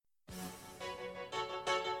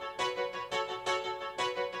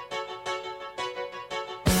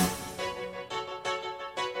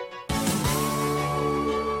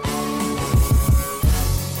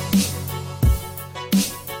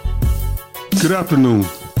Good afternoon.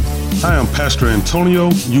 I am Pastor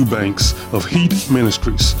Antonio Eubanks of Heat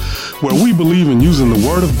Ministries, where we believe in using the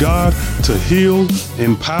Word of God to heal,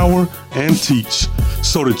 empower, and teach,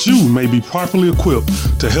 so that you may be properly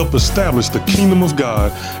equipped to help establish the kingdom of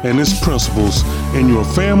God and its principles in your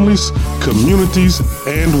families, communities,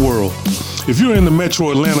 and world. If you're in the Metro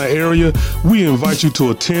Atlanta area, we invite you to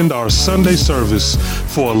attend our Sunday service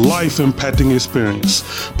for a life-impacting experience.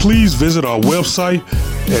 Please visit our website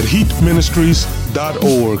at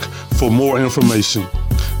heatministries.org for more information.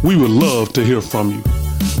 We would love to hear from you.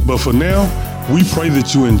 But for now, we pray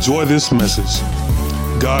that you enjoy this message.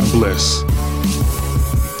 God bless.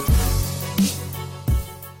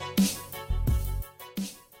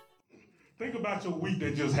 Think about your week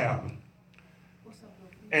that just happened.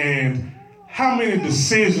 And how many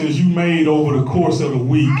decisions you made over the course of the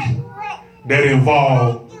week that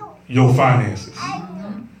involved your finances?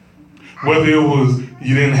 Whether it was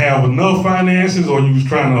you didn't have enough finances, or you was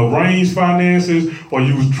trying to arrange finances, or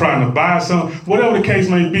you was trying to buy something, whatever the case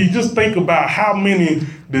may be, just think about how many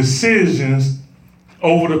decisions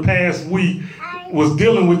over the past week was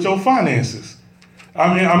dealing with your finances.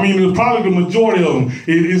 I mean, probably the majority of them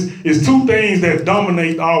is two things that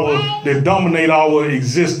dominate our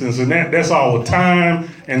existence, and that's our time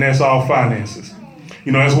and that's our finances.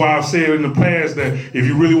 You know, that's why I've said in the past that if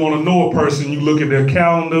you really want to know a person, you look at their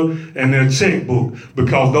calendar and their checkbook,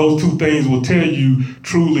 because those two things will tell you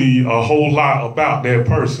truly a whole lot about that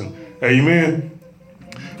person. Amen.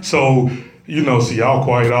 So, you know, see, y'all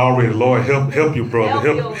quiet already. Lord, help your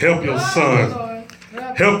brother, help your son,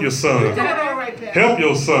 help your son. Help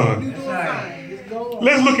your son.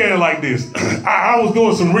 Let's look at it like this. I was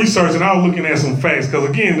doing some research and I was looking at some facts, because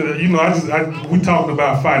again, you know, we talked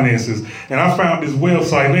about finances, and I found this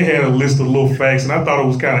website and they had a list of little facts, and I thought it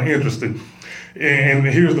was kind of interesting. And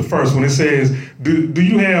here's the first one. It says, do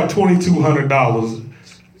you have $2,200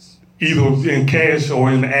 either in cash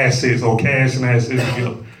or in assets, or cash and assets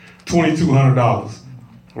together? $2,200,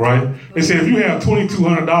 right? It says if you have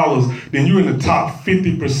 $2,200, then you're in the top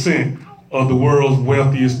 50% of the world's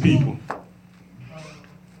wealthiest people.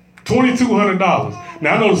 $2,200.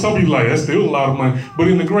 Now, I know some people are like, that's still a lot of money, but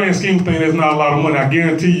in the grand scheme of things, that's not a lot of money. I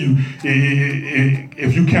guarantee you,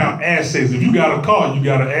 if you count assets, if you got a car, you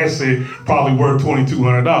got an asset probably worth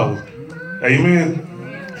 $2,200. Amen?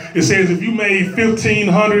 It says if you made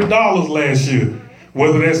 $1,500 last year,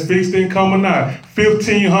 whether that's fixed income or not,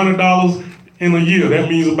 $1,500 in a year, that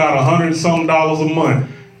means about $100-something a month.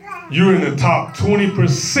 You're in the top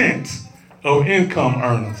 20% of income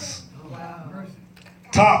earners.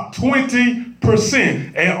 Top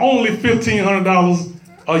 20%, and only $1,500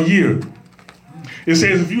 a year. It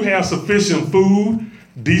says if you have sufficient food,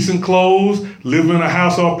 decent clothes, live in a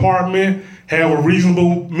house or apartment, have a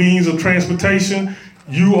reasonable means of transportation,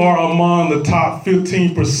 you are among the top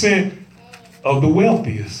 15% of the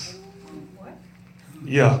wealthiest.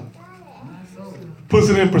 Yeah. Puts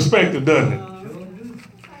it in perspective, doesn't it?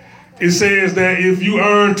 It says that if you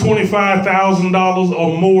earn $25,000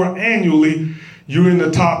 or more annually, you're in the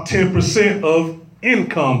top 10% of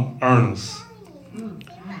income earners.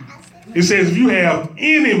 It says if you have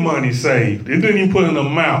any money saved, it didn't even put an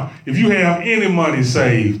amount. If you have any money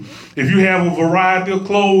saved, if you have a variety of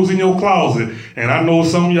clothes in your closet, and I know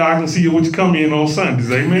some of y'all can see what you come in on Sundays,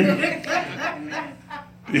 amen?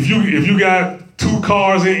 If you got 2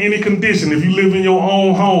 cars in any condition, if you live in your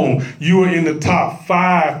own home, you are in the top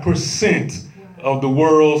 5% of the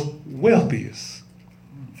world's wealthiest.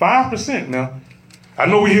 5% now. I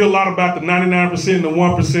know we hear a lot about the 99% and the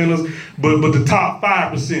 1%ers, but the top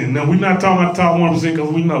 5%. Now, we're not talking about the top 1%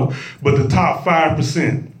 because we know, but the top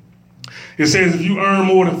 5%. It says if you earn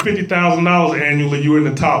more than $50,000 annually, you're in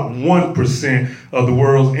the top 1% of the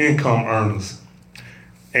world's income earners.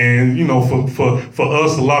 And, you know, for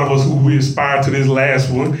us, a lot of us who we aspire to this last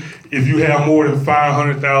one, if you have more than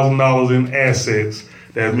 $500,000 in assets,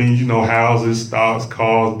 that means, you know, houses, stocks,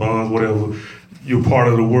 cars, bonds, whatever, you're part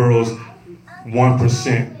of the world's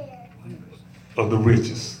 1% of the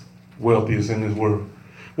richest, wealthiest in this world.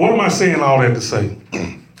 What am I saying all that to say?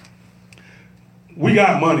 We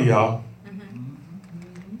got money, y'all.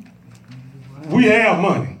 We have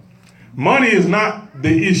money. Money is not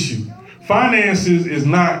the issue. Finances is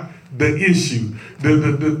not the issue.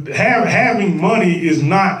 Having money is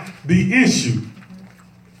not the issue.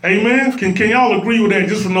 Amen? Can y'all agree with that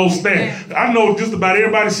just from those stats? I know just about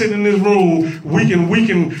everybody sitting in this room, we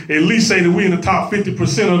can at least say that we're in the top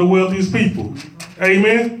 50% of the wealthiest people.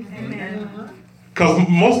 Amen? Because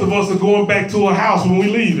most of us are going back to a house when we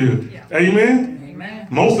leave here. Yeah. Amen?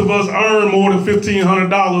 Most of us earn more than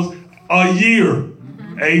 $1,500 a year.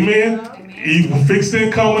 Amen? Even fixed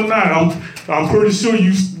income or not, I'm pretty sure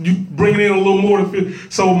you bringing in a little more than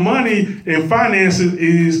so money and finances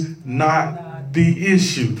is not the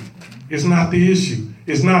issue. It's not the issue.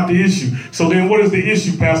 It's not the issue. So then what is the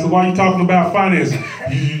issue, Pastor? Why are you talking about finances?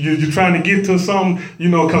 You're trying to get to something,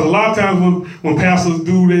 because a lot of times when pastors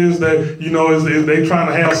do this, that, is they trying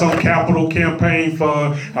to have some capital campaign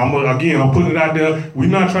fund. I'm putting it out there. We're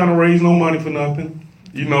not trying to raise no money for nothing.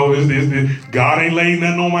 God ain't laid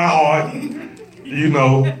nothing on my heart,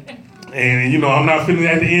 And I'm not finna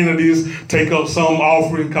at the end of this take up some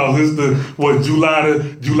offering because it's July the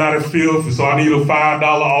 5th, so I need a $5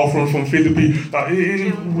 offering from 50 people.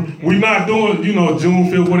 We're not doing,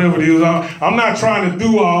 June 5th, whatever it is. I'm not trying to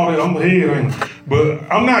do all that. I'm ahead, but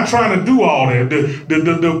I'm not trying to do all that.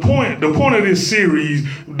 The point of this series,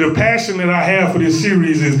 the passion that I have for this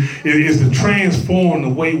series is to transform the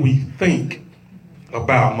way we think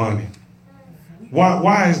about money.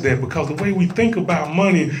 Why is that? Because the way we think about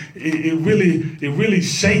money, it really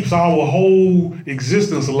shapes our whole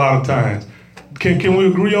existence a lot of times. Can we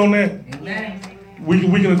agree on that? Amen. We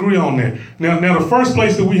can agree on that. Now the first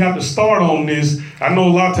place that we have to start on this, I know a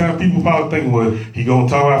lot of times people probably think, well, he gonna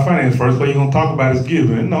talk about finance. First place he's gonna talk about is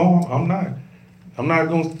giving. No, I'm not. I'm not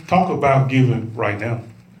gonna talk about giving right now.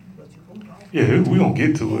 Yeah, we're gonna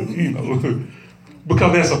get to it,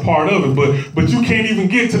 because that's a part of it. But you can't even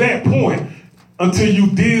get to that point until you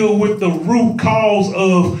deal with the root cause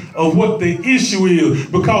of what the issue is.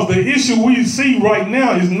 Because the issue we see right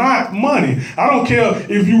now is not money. I don't care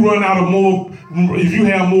if you run out of more, if you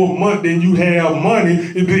have more money than you have money,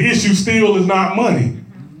 if the issue still is not money.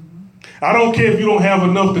 I don't care if you don't have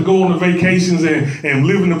enough to go on the vacations and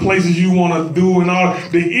live in the places you want to do and all.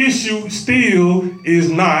 The issue still is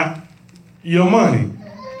not your money.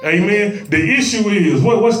 Amen. The issue is,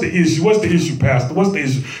 what's the issue? What's the issue, Pastor? What's the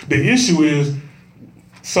issue? The issue is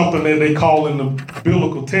something that they call in the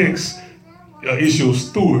biblical text issue of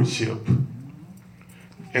stewardship.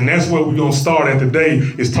 And that's where we're going to start at today,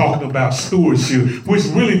 is talking about stewardship, which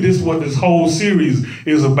really is what this whole series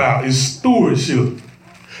is about, is stewardship.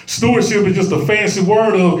 Stewardship is just a fancy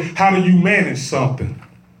word of how do you manage something.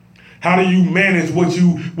 How do you manage what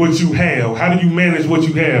you have? How do you manage what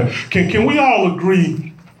you have? Can we all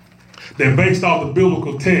agree that based off the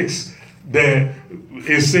biblical text that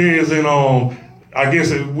it says in I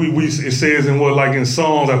guess it says in in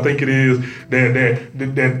Psalms, I think it is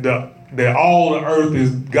that all the earth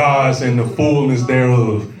is God's and the fullness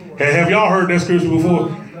thereof. Have y'all heard that scripture before?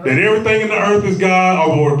 That everything in the earth is God,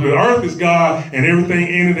 or the earth is God, and everything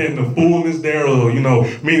in it and the fullness thereof.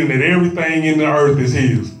 Meaning that everything in the earth is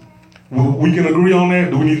His. We can agree on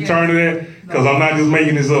that. Do we need to turn to that? Because I'm not just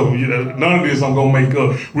making this up. None of this I'm going to make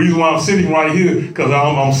up. Reason why I'm sitting right here, because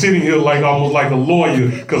I'm sitting here almost like a lawyer,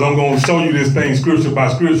 because I'm going to show you this thing scripture by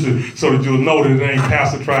scripture so that you'll know that it ain't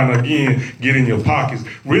pastor trying to, again, get in your pockets.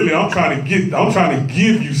 Really, I'm trying to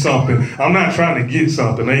give you something. I'm not trying to get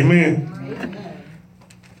something. Amen?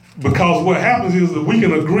 Because what happens is that we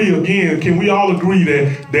can agree again. Can we all agree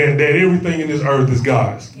that everything in this earth is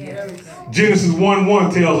God's? Yes. Genesis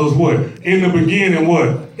 1:1 tells us what? In the beginning,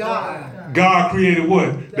 what? God created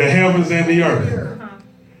what? The heavens and the earth.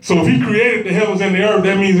 So if He created the heavens and the earth,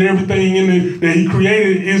 that means everything that He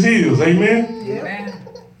created is His. Amen? Yeah.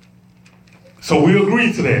 So we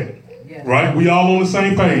agree to that. Yeah. Right? We all on the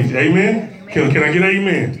same page. Amen? Can I get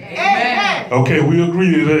amen? Amen. Okay, we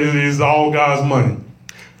agree that it is all God's money.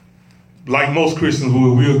 Like most Christians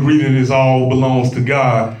would, we agree that it all belongs to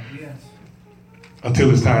God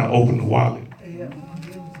until it's time to open the wallet.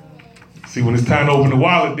 See, when it's time to open the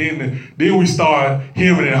wallet, then we start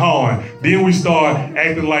hemming and hawing. Then we start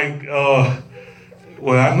acting like,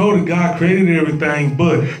 well, I know that God created everything,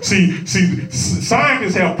 but see,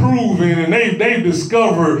 scientists have proven and they've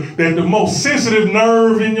discovered that the most sensitive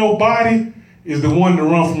nerve in your body is the one that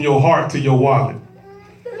runs from your heart to your wallet.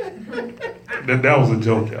 That was a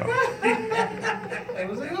joke, y'all.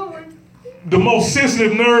 The most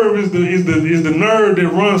sensitive nerve is the nerve that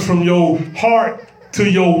runs from your heart to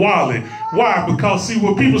your wallet. Why? Because see,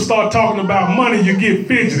 when people start talking about money, you get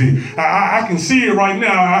fidgety. I can see it right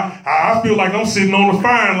now. I feel like I'm sitting on the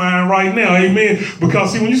firing line right now. Amen.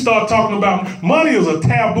 Because see, when you start talking about money, is a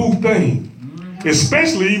taboo thing.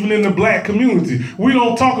 Especially even in the black community. We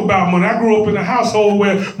don't talk about money. I grew up in a household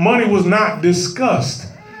where money was not discussed.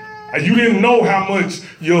 You didn't know how much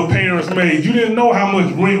your parents made. You didn't know how much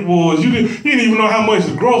rent was. You didn't even know how much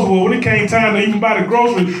the grocery was. When it came time to even buy the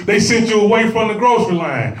groceries, they sent you away from the grocery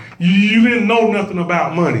line. You didn't know nothing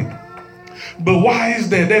about money. But why is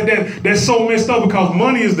that? That's so messed up, because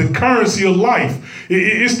money is the currency of life.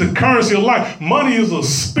 It's the currency of life. Money is a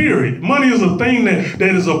spirit. Money is a thing that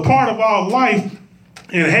is a part of our life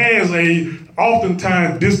and has a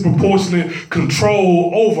oftentimes disproportionate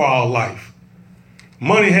control over our life.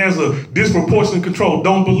 Money has a disproportionate control.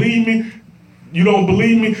 Don't believe me? You don't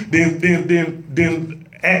believe me? Then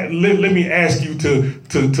let me ask you to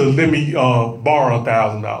let me borrow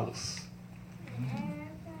 $1,000.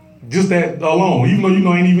 Just that alone, even though you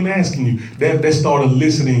know I ain't even asking you, that started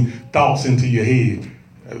eliciting thoughts into your head.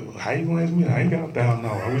 How you gonna ask me? I ain't got $1,000.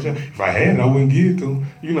 I wish if I had it, I wouldn't give it to him.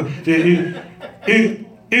 You know,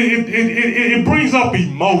 it brings up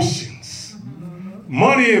emotions.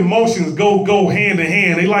 Money and emotions go hand in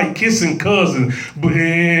hand. They like kissing cousins, but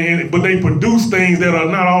they produce things that are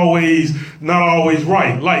not always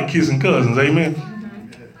right, like kissing cousins. Amen.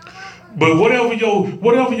 But whatever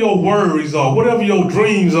your worries are, whatever your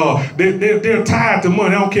dreams are, they're tied to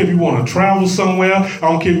money. I don't care if you want to travel somewhere. I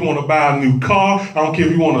don't care if you want to buy a new car. I don't care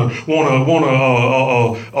if you want to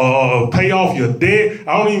pay off your debt.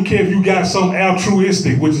 I don't even care if you got some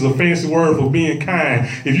altruistic, which is a fancy word for being kind.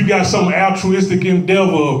 If you got some altruistic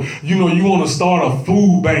endeavor, you want to start a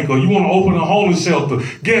food bank or you want to open a homeless shelter.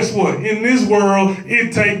 Guess what? In this world,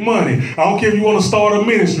 it take money. I don't care if you want to start a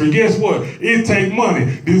ministry. Guess what? It take money.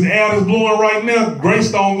 This ad is blowing right now.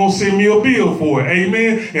 Greystone gonna send me a bill for it.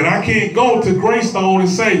 Amen. And I can't go to Greystone and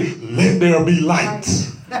say, let there be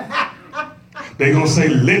lights. They're gonna say,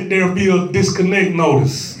 let there be a disconnect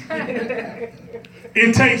notice.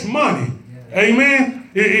 It takes money. Amen.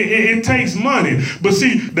 It takes money, but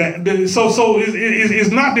see so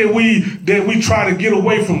it's not that we try to get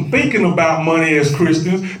away from thinking about money as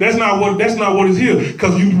Christians. That's not what is here,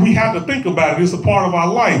 because we have to think about it. It's a part of our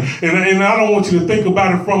life, and I don't want you to think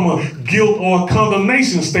about it from a guilt or a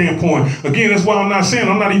condemnation standpoint. Again, that's why I'm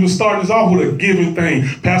not even starting this off with a giving thing.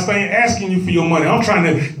 Pastor ain't asking you for your money. I'm trying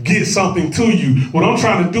to get something to you. What I'm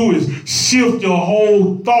trying to do is shift your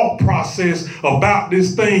whole thought process about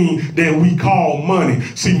this thing that we call money.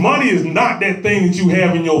 See, money is not that thing that you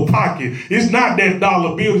have in your pocket. It's not that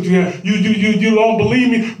dollar bill that you have. You don't believe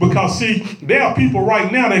me? Because see, there are people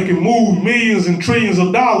right now that can move millions and trillions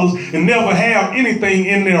of dollars and never have anything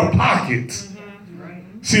in their pockets.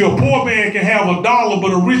 See, a poor man can have $1,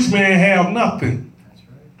 but a rich man have nothing.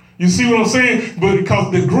 You see what I'm saying? But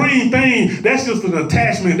because the green thing, that's just an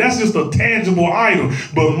attachment. That's just a tangible item.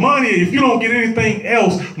 But money, if you don't get anything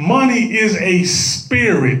else, money is a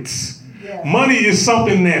spirit. Money is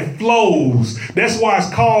something that flows. That's why it's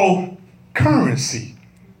called currency.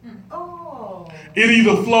 It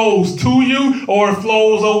either flows to you or it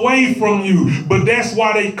flows away from you. But that's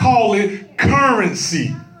why they call it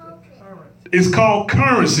currency. It's called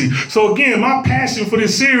currency. So again, my passion for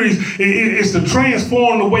this series is to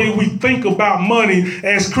transform the way we think about money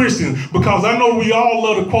as Christians. Because I know we all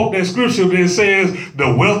love to quote that scripture that says,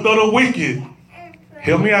 the wealth of the wicked,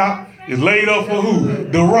 help me out, is laid up for who?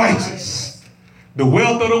 The righteous. The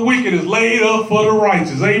wealth of the wicked is laid up for the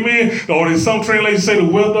righteous. Amen. Or in some translations say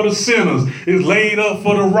the wealth of the sinners is laid up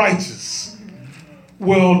for the righteous.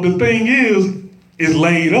 Well, the thing is, it's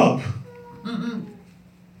laid up.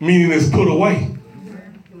 Meaning it's put away.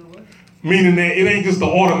 Meaning that it ain't just an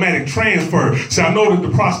automatic transfer. See, I know that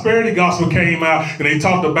the prosperity gospel came out and they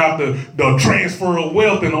talked about the transfer of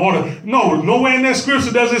wealth in order. No, nowhere in that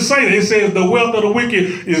scripture does it say that. It says the wealth of the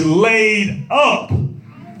wicked is laid up.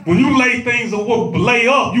 When you lay things lay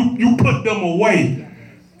up, you put them away.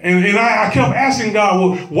 And I kept asking God,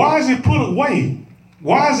 well, why is it put away?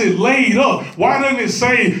 Why is it laid up? Why doesn't it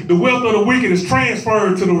say the wealth of the wicked is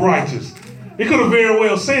transferred to the righteous? It could have very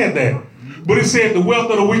well said that. But it said the wealth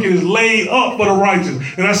of the wicked is laid up for the righteous.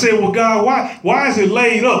 And I said, well, God, why is it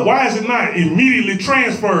laid up? Why is it not immediately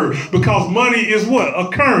transferred? Because money is what? A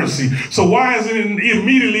currency. So why is it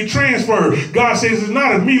immediately transferred? God says it's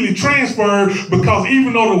not immediately transferred because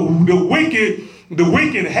even though the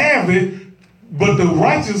wicked have it, but the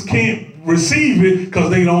righteous can't receive it because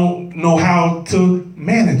they don't know how to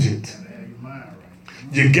manage it.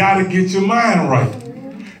 You got to get your mind right.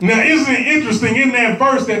 Now, isn't it interesting in that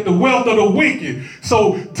verse that the wealth of the wicked?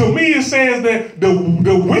 So to me, it says that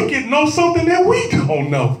the wicked know something that we don't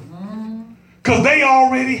know. Because they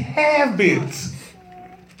already have it.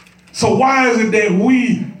 So why is it that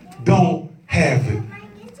we don't have it?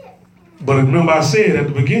 But remember I said at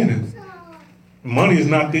the beginning, money is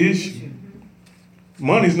not the issue.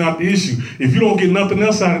 Money is not the issue. If you don't get nothing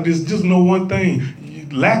else out of this, just know one thing.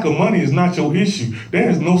 lack of money is not your issue. There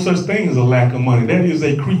is no such thing as a lack of money. That is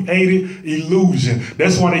a created illusion.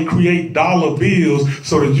 That's why they create dollar bills,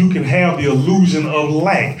 so that you can have the illusion of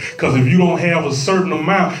lack. Because if you don't have a certain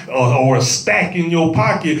amount or a stack in your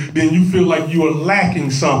pocket, then you feel like you are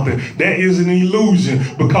lacking something. That is an illusion,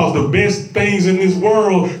 because the best things in this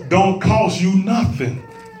world don't cost you nothing.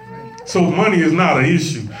 So money is not an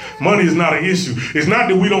issue. Money is not an issue. It's not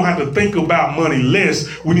that we don't have to think about money less.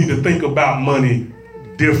 We need to think about money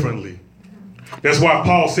differently. That's why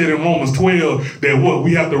Paul said in Romans 12 that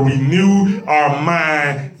we have to renew our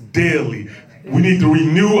mind daily. We need to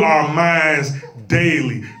renew our minds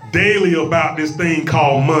daily. Daily about this thing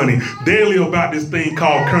called money. Daily about this thing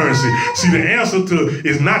called currency. See, the answer to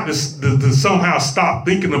is not to somehow stop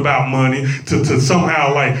thinking about money, to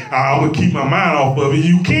somehow like, I'm going to keep my mind off of it.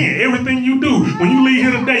 You can't. Everything you do, when you leave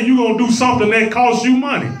here today, you're going to do something that costs you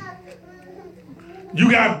money.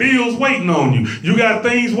 You got bills waiting on you. You got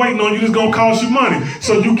things waiting on you that's going to cost you money.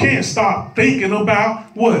 So you can't stop thinking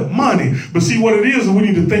about what? Money. But see, what it is we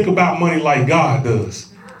need to think about money like God does.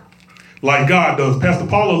 Like God does. Pastor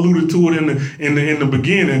Paul alluded to it in the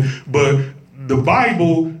beginning, but the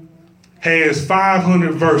Bible has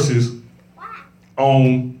 500 verses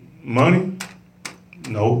on money.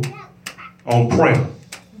 No, on prayer.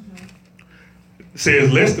 It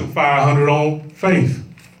says less than 500 on faith.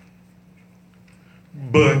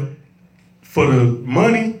 But for the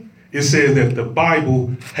money, it says that the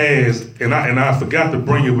Bible has, and I forgot to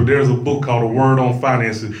bring it, but there's a book called A Word on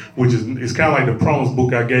Finances, which is kind of like the promise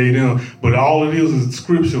book I gave them. But all it is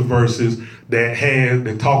scripture verses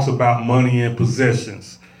that talks about money and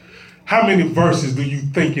possessions. How many verses do you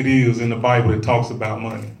think it is in the Bible that talks about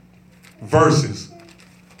money? Verses.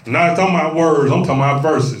 I'm not talking about words, I'm talking about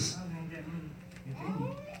verses.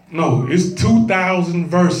 No, it's 2,000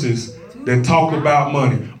 verses that talk about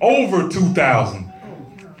money. Over 2,000.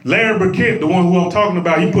 Larry Burkett, the one who I'm talking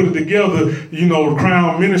about, he put it together, the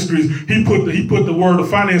Crown Ministries, he put the Word of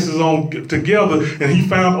Finances on together, and he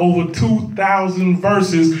found over 2,000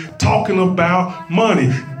 verses talking about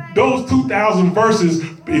money. Those 2,000 verses,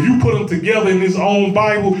 if you put them together in his own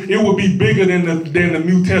Bible, it would be bigger than the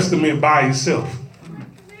New Testament by itself.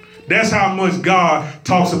 That's how much God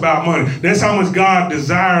talks about money. That's how much God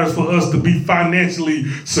desires for us to be financially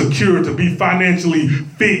secure, to be financially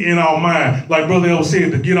fit in our mind. Like Brother El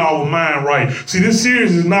said, to get our mind right. See, this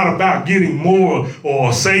series is not about getting more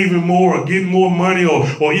or saving more or getting more money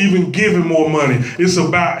or even giving more money. It's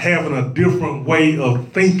about having a different way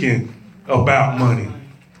of thinking about money.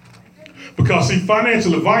 Because, see,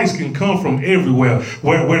 financial advice can come from everywhere.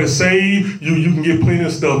 Where to save, you can get plenty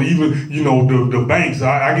of stuff. Even, the banks.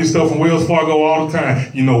 I get stuff from Wells Fargo all the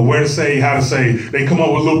time. Where to save, how to save. They come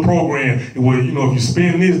up with a little program where, if you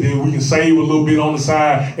spend this, then we can save a little bit on the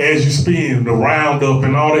side as you spend, the roundup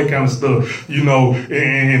and all that kind of stuff.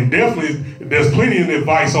 And definitely there's plenty of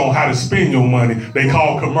advice on how to spend your money. They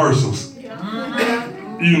call commercials.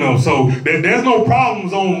 So there's no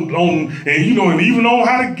problems on and even on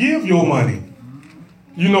how to give your money.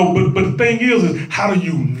 But the thing is how do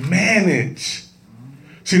you manage?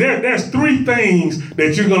 See, there's three things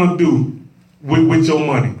that you're gonna do with your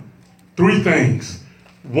money. Three things.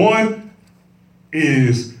 One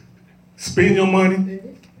is spend your money,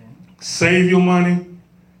 save your money,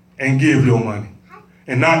 and give your money.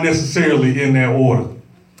 And not necessarily in that order.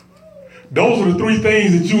 Those are the three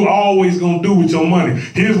things that you always gonna do with your money.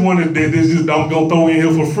 Here's one that I'm gonna throw in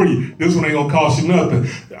here for free. This one ain't gonna cost you nothing.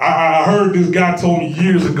 I heard this guy told me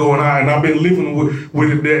years ago, and I've been living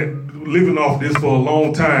living off this for a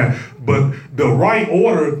long time. But the right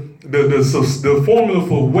order, the formula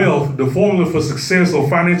for wealth, the formula for success or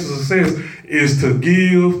financial success is to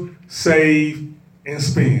give, save, and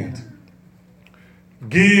spend.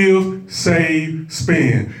 Give, save,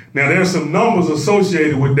 spend. Now there's some numbers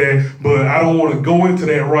associated with that, but I don't want to go into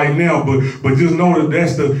that right now. But just know that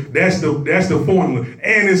that's the formula,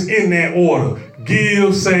 and it's in that order: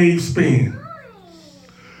 give, save, spend.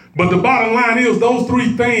 But the bottom line is those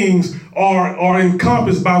three things are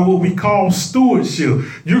encompassed by what we call stewardship.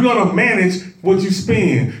 You're gonna manage what you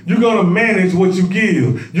spend. You're gonna manage what you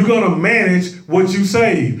give. You're gonna manage what you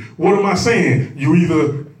save. What am I saying? You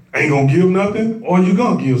either ain't gonna give nothing or you're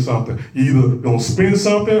gonna give something. You either gonna spend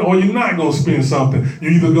something or you're not gonna spend something. You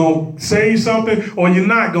either gonna save something or you're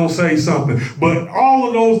not gonna save something. But all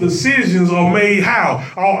of those decisions are made how?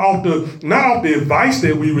 Not off the advice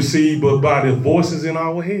that we receive, but by the voices in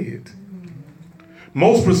our head.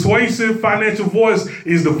 Most persuasive financial voice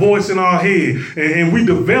is the voice in our head. And we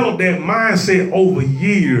developed that mindset over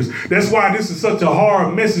years. That's why this is such a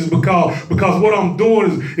hard message, because what I'm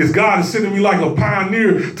doing is God is sending me like a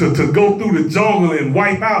pioneer to go through the jungle and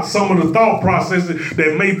wipe out some of the thought processes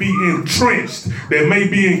that may be entrenched, that may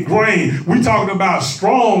be ingrained. We're talking about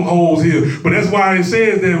strongholds here, but that's why it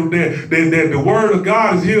says that the word of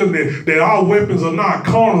God is here, that our weapons are not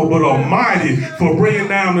carnal, but are mighty for bringing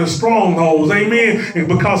down the strongholds. Amen. And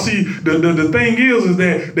because see, the thing is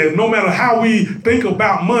that no matter how we think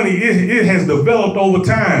about money, it has developed over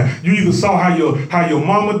time. You either saw how your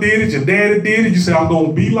mama did it, your daddy did it. You said, I'm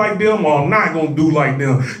gonna be like them, or I'm not gonna do like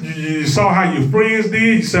them. You saw how your friends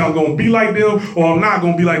did. You said, I'm gonna be like them, or I'm not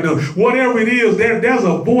gonna be like them. Whatever it is, there's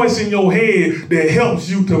a voice in your head that helps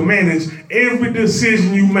you to manage every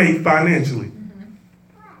decision you make financially.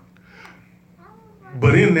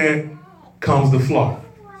 But in that comes the flaw.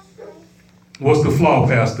 What's the flaw,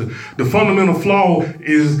 Pastor? The fundamental flaw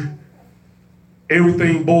is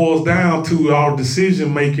everything boils down to our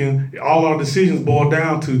decision making. All our decisions boil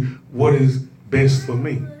down to what is best for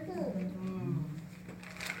me.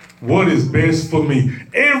 What is best for me?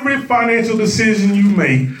 Every financial decision you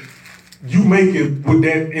make it with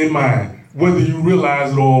that in mind, whether you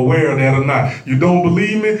realize it or aware of that or not. You don't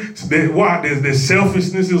believe me? That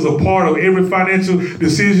selfishness is a part of every financial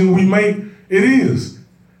decision we make? It is.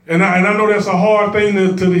 And I know that's a hard thing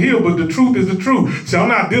to hear, but the truth is the truth. See, I'm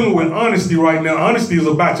not dealing with honesty right now. Honesty is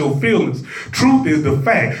about your feelings. Truth is the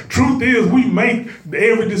fact. Truth is we make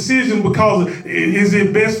every decision because is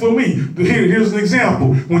it best for me? Here's an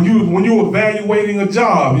example. When you're evaluating a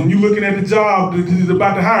job and you're looking at the job that's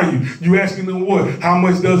about to hire you, you asking them what? How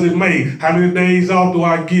much does it make? How many days off do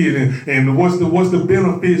I get? And what's the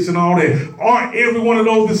benefits and all that? Aren't every one of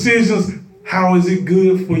those decisions, how is it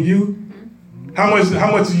good for you? How much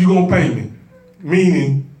are you going to pay me?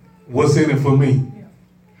 Meaning, what's in it for me?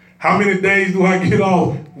 How many days do I get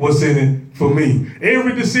off? What's in it for me?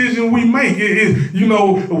 Every decision we make,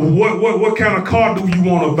 what kind of car do you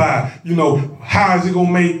want to buy? How is it going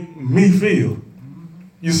to make me feel?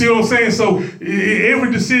 You see what I'm saying? So every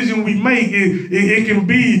decision we make, it can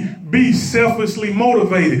be selfishly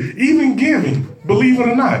motivated. Even giving, believe it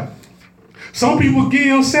or not. Some people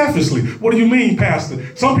give selfishly. What do you mean, Pastor?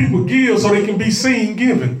 Some people give so they can be seen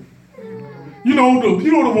giving. You know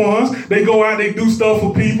the ones. They go out, they do stuff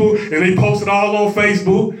for people, and they post it all on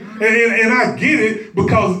Facebook. And I get it,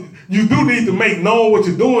 because you do need to make known what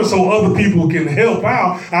you're doing so other people can help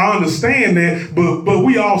out. I understand that, but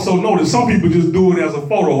we also know that some people just do it as a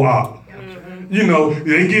photo op.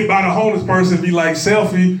 They get by the homeless person and be like,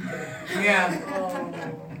 selfie. Yeah.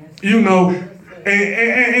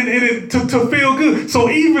 And to feel good. So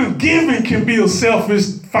even giving can be a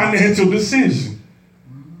selfish financial decision.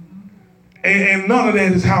 And none of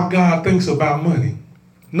that is how God thinks about money.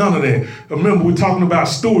 None of that. Remember, we're talking about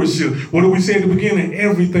stewardship. What did we say at the beginning?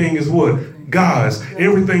 Everything is what? God's.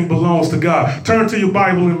 Everything belongs to God. Turn to your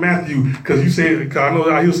Bible in Matthew, because you said, cause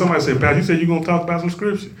I hear somebody say, Pastor, you said you're going to talk about some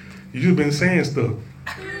scripture. You just been saying stuff.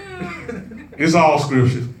 It's all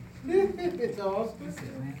scripture. It's all scripture.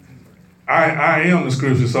 I am the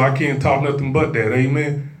scripture, so I can't talk nothing but that.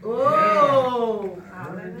 Amen. Oh,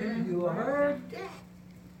 you heard that.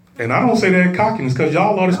 And I don't say that cockiness, because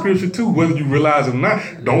y'all are the scripture too, whether you realize it or not.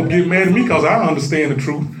 Don't get mad at me, because I understand the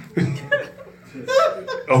truth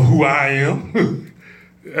of who I am.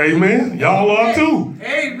 Amen. Y'all are too.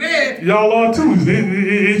 Amen. Y'all are too.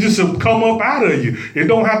 It just should come up out of you. It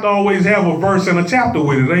don't have to always have a verse and a chapter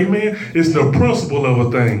with it. Amen. It's the principle of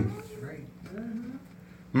a thing.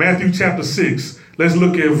 Matthew chapter 6. Let's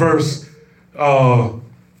look at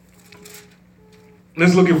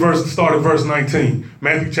start at verse 19.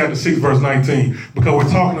 Matthew chapter 6, verse 19. Because we're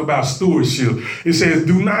talking about stewardship. It says,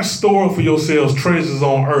 do not store up for yourselves treasures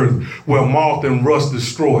on earth where moth and rust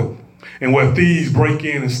destroy, and where thieves break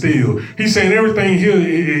in and steal. He's saying everything here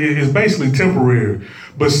is basically temporary.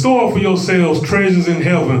 But store for yourselves treasures in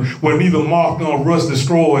heaven where neither moth nor rust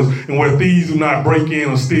destroys, and where thieves do not break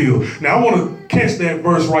in or steal. Now I want to catch that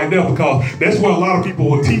verse right there, because that's where a lot of people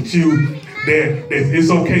will teach you that it's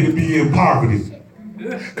okay to be in poverty.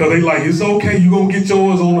 Because they like, it's okay, you're going to get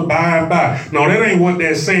yours on the by and by. No, that ain't what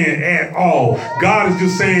that's saying at all. God is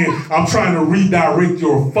just saying, I'm trying to redirect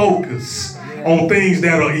your focus on things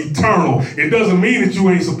that are eternal. It doesn't mean that you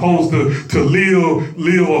ain't supposed to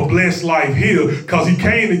live a blessed life here, because he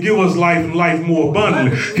came to give us life and life more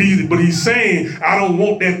abundantly. But he's saying, I don't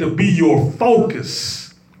want that to be your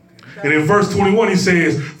focus. And in verse 21, he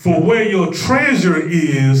says, for where your treasure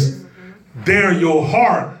is, there your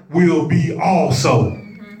heart will be also.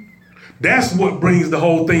 That's what brings the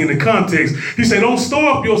whole thing into context. He said, don't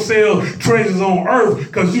store up yourselves treasures on earth,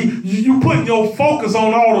 because you putting your focus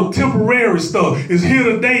on all the temporary stuff. It's here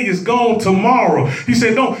today, it's gone tomorrow. He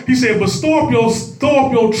said, but store up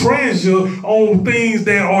your treasure on things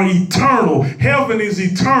that are eternal. Heaven is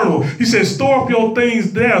eternal. He said, store up your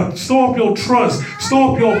things there. Store up your trust.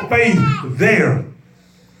 Store up your faith there.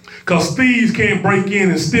 Because thieves can't break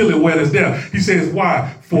in and steal it where it's there. He says,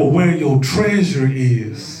 why? For where your treasure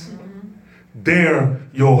is, there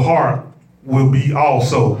your heart will be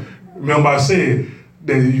also. Remember I said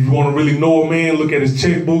that if you want to really know a man, look at his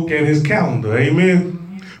checkbook and his calendar.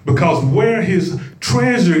 Amen? Because where his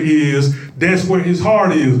treasure is, that's where his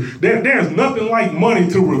heart is. There's nothing like money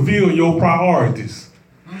to reveal your priorities.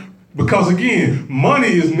 Because again, money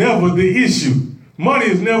is never the issue. Money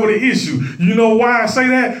is never the issue. You know why I say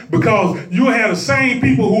that? Because you have the same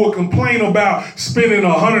people who will complain about spending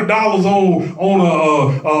 $100 on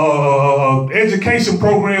a education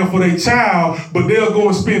program for their child, but they'll go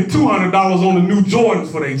and spend $200 on the new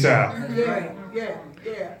Jordans for their child.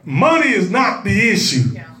 Yeah. Money is not the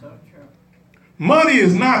issue. Money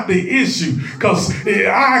is not the issue. Because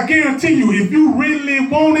I guarantee you, if you really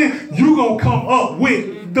want it, you're going to come up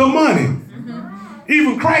with the money.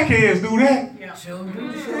 Even crackheads do that.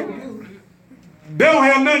 They don't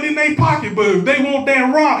have nothing in their pocket, but if they want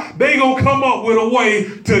that rock, they gonna come up with a way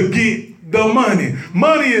to get the money.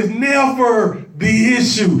 Money is never the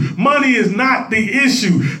issue. Money is not the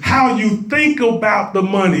issue. How you think about the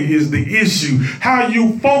money is the issue. How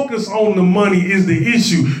you focus on the money is the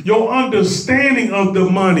issue. Your understanding of the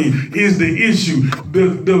money is the issue.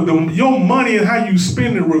 Your money and how you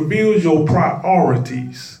spend it reveals your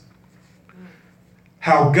priorities.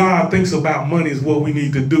 How God thinks about money is what we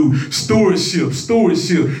need to do. Stewardship.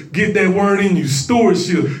 Get that word in you.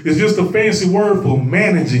 Stewardship is just a fancy word for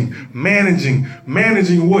managing.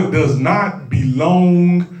 Managing what does not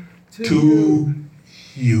belong to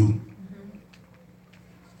you.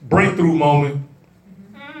 Breakthrough moment.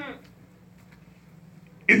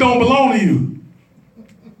 It don't belong to you.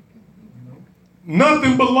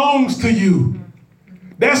 Nothing belongs to you.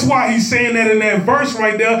 That's why he's saying that in that verse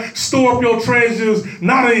right there, store up your treasures,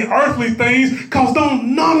 not in earthly things, because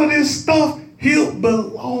none of this stuff he'll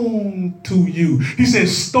belong to you. He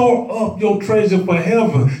says, store up your treasure for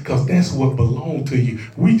heaven, because that's what belongs to you.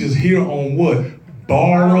 We just here on what?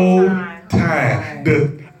 Borrowed time.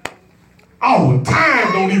 Our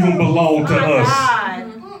time don't even belong to us.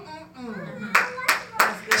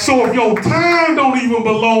 So if your time don't even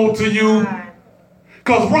belong to you,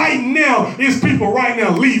 because right now, it's people right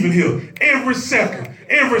now leaving here. Every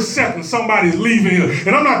second somebody's leaving here.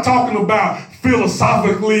 And I'm not talking about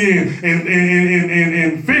philosophically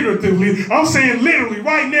and figuratively. I'm saying literally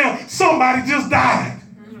right now, somebody just died.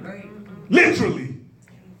 Literally.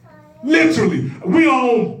 We are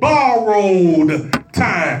on borrowed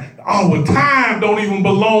time. Our time don't even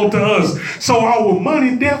belong to us. So our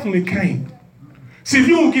money definitely can't. See, if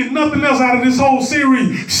you don't get nothing else out of this whole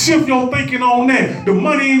series, shift your thinking on that. The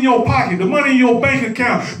money in your pocket, the money in your bank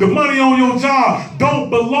account, the money on your job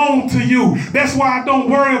don't belong to you. That's why I don't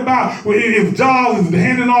worry about if jobs is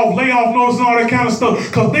handing off layoff notices and all that kind of stuff,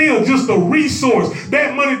 because they are just a resource.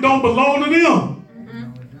 That money don't belong to them.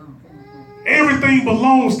 Everything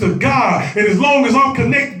belongs to God. And as long as I'm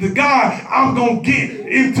connected to God, I'm going to get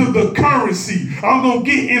into the currency. I'm going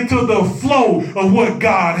to get into the flow of what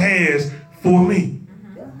God has for me.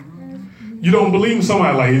 You don't believe in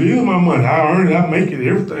somebody like, it is my money. I earn it. I make it.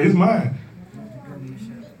 Everything is mine.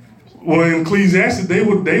 Well, in Ecclesiastes, they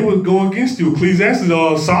would go against you. Ecclesiastes,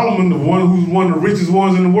 Solomon, the one who's one of the richest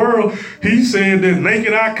ones in the world, he said that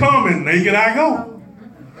naked I come and naked I go.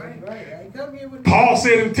 Paul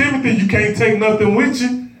said in Timothy, you can't take nothing with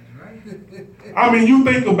you. I mean, you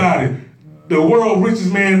think about it. The world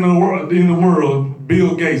richest man in the world,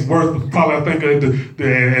 Bill Gates, worth probably, I think,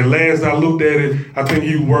 at last I looked at it, I think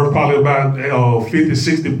he worth probably about 50,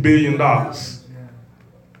 60 billion dollars.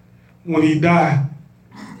 When he died,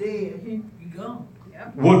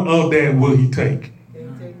 what of that will he take?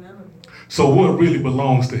 So what really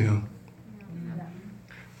belongs to him?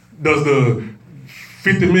 Does the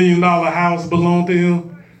 $50 million house belong to him?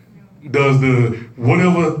 Does the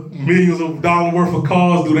whatever millions of dollars worth of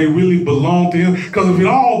cars, do they really belong to him? Because if it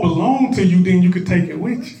all belonged to you, then you could take it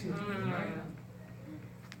with you.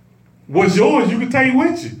 What's yours, you can take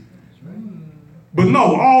with you. But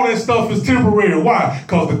no, all that stuff is temporary. Why?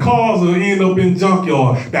 Because the cars will end up in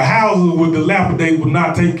junkyard. The houses would dilapidate, would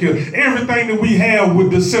not take care. Everything that we have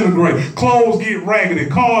would disintegrate. Clothes get raggedy.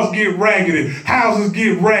 Cars get raggedy. Houses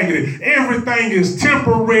get raggedy. Everything is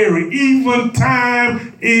temporary. Even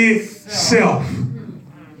time itself.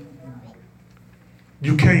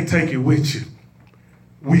 you can't take it with you.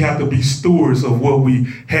 We have to be stewards of what we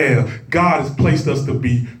have. God has placed us to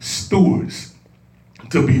be stewards,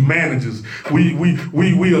 to be managers. We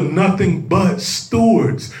are nothing but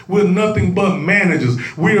stewards. We're nothing but managers.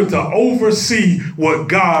 We are to oversee what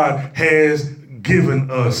God has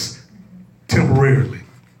given us temporarily.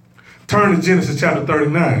 Turn to Genesis chapter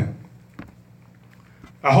 39.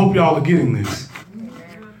 I hope y'all are getting this.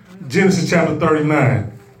 Genesis chapter 39.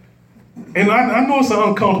 And I know it's an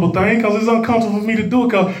uncomfortable thing because it's uncomfortable for me to do it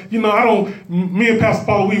because, me and Pastor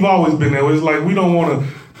Paula, we've always been there. It's like we don't want to,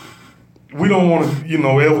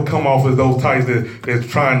 ever come off as those types that's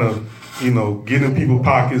trying to, get in people's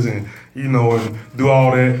pockets and, and do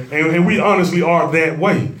all that. And we honestly are that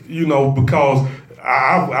way, because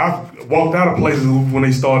I've walked out of places when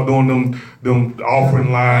they start doing them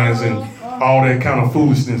offering lines and all that kind of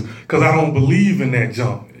foolishness because I don't believe in that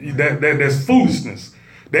junk. That's foolishness.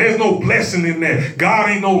 There's no blessing in that. God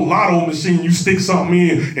ain't no lotto machine. You stick something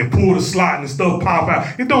in and pull the slot and stuff pop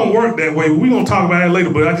out. It don't work that way. We're going to talk about that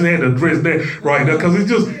later, but I just had to address that right there because it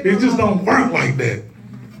just don't work like that.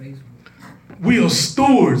 We are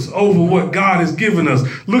stewards over what God has given us.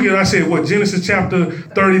 Look at, I said, Genesis chapter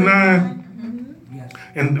 39.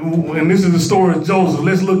 And this is the story of Joseph.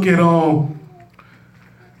 Let's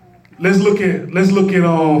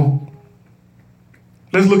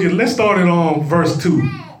start at verse 2.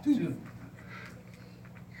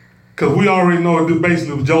 Because we already know that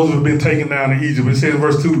basically Joseph has been taken down to Egypt. It says in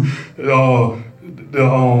verse 2,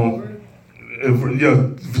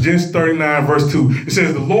 Genesis 39, verse 2. It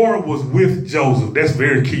says the Lord was with Joseph. That's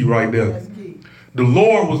very key right there. That's key. The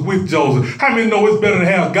Lord was with Joseph. How many know it's better to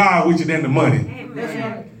have God with you than the money? That's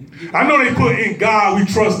right. I know they put in God we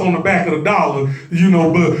trust on the back of the dollar,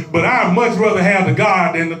 but I'd much rather have the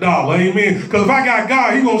God than the dollar. Amen. Because if I got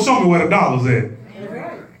God, He's going to show me where the dollar's at.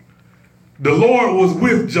 The Lord was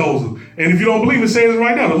with Joseph. And if you don't believe it, says it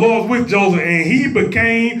right now. The Lord was with Joseph and he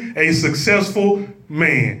became a successful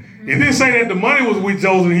man. It didn't say that the money was with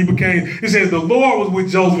Joseph and he became, it says the Lord was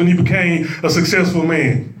with Joseph and he became a successful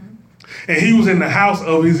man. And he was in the house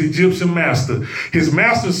of his Egyptian master. His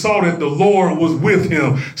master saw that the Lord was with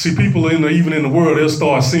him. See, people even in the world, they'll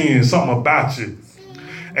start seeing something about you.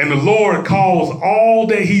 And the Lord caused all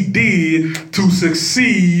that he did to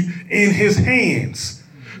succeed in his hands.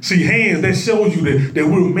 See, hands, that shows you that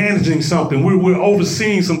we're managing something. We're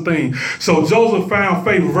overseeing some things. So Joseph found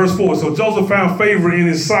favor. Verse 4. So Joseph found favor in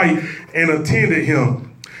his sight and attended him.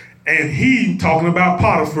 And he, talking about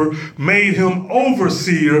Potiphar, made him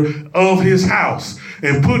overseer of his house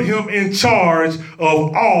and put him in charge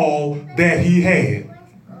of all that he had.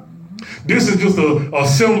 This is just a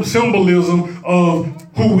symbolism of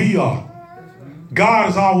who we are. God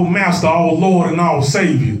is our master, our Lord, and our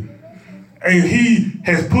Savior. And he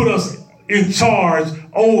has put us in charge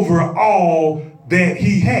over all that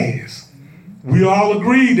he has. We all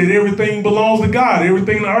agree that everything belongs to God.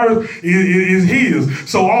 Everything on earth is his.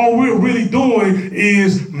 So all we're really doing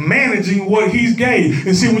is managing what he's gave.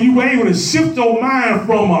 And see, when you're able to shift your mind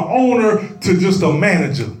from an owner to just a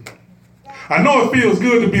manager. I know it feels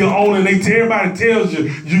good to be an owner, and everybody tells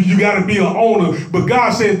you got to be an owner. But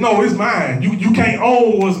God says, no, it's mine. You can't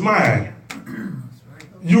own what's mine.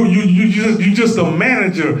 You just a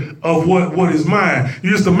manager of what is mine.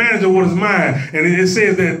 You're just a manager of what is mine. And it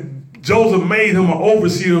says that Joseph made him an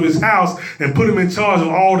overseer of his house and put him in charge of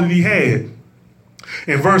all that he had.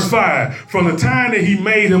 In verse 5, from the time that he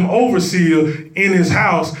made him overseer in his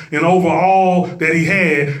house and over all that he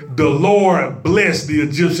had, the Lord blessed the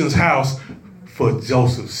Egyptian's house for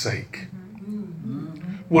Joseph's sake.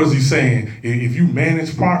 What is he saying? If you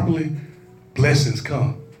manage properly, blessings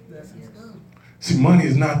come. See, money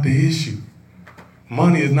is not the issue.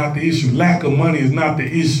 Money is not the issue. Lack of money is not the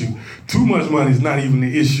issue. Too much money is not even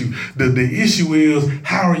the issue. The issue is,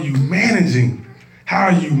 how are you managing? How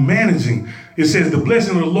are you managing? It says the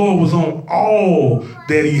blessing of the Lord was on all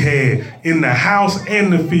that he had in the house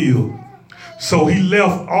and the field. So he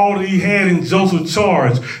left all that he had in Joseph's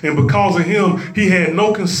charge. And because of him, he had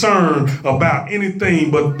no concern about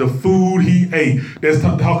anything but the food he ate. That's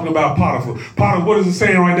talking about Potiphar. Potiphar, what is it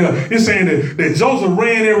saying right there? It's saying that Joseph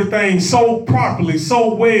ran everything so properly,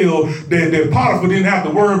 so well, that Potiphar didn't have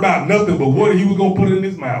to worry about nothing but what he was going to put in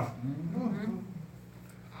his mouth.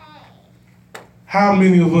 How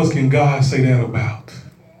many of us can God say that about?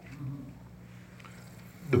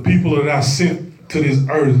 The people that I sent to this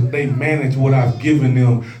earth, they manage what I've given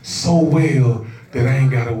them so well that I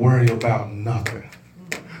ain't got to worry about nothing.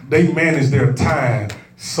 They manage their time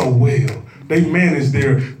so well. they manage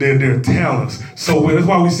their talents. So that's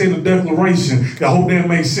why we say in the declaration, I hope that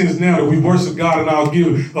makes sense now, that we worship God in our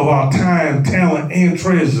giving of our time, talent, and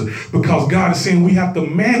treasure. Because God is saying we have to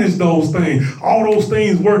manage those things. All those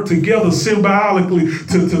things work together symbiotically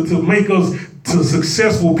to make us to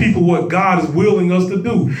successful people, what God is willing us to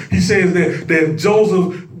do. He says that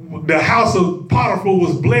Joseph, the house of Potiphar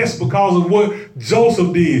was blessed because of what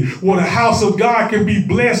Joseph did. Well, the house of God can be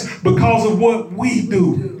blessed because of what we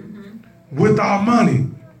do with our money.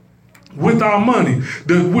 With our money.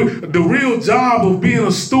 The real job of being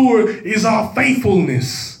a steward is our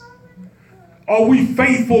faithfulness. Are we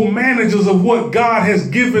faithful managers of what God has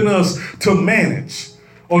given us to manage?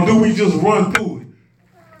 Or do we just run through it?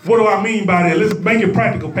 What do I mean by that? Let's make it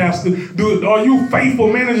practical, Pastor. Are you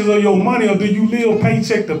faithful managers of your money, or do you live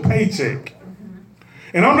paycheck to paycheck?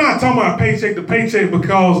 And I'm not talking about paycheck to paycheck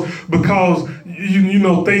because you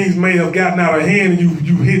know things may have gotten out of hand and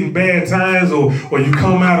you hitting bad times, or you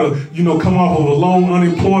come off of a long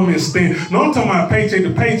unemployment stint. No, I'm talking about paycheck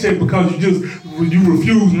to paycheck because you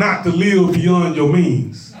refuse not to live beyond your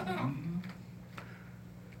means.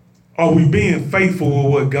 Are we being faithful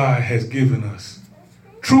with what God has given us?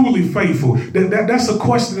 Truly faithful. That's a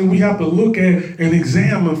question that we have to look at and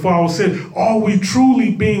examine for ourselves. Are we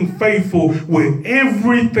truly being faithful with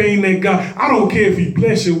everything that God? I don't care if He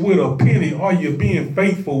bless you with a penny. Are you being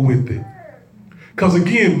faithful with it? Because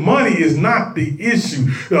again, money is not the issue.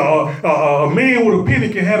 A man with a penny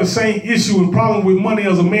can have the same issue and problem with money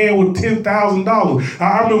as a man with $10,000.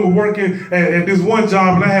 I remember working at this one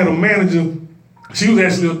job, and I had a manager. She was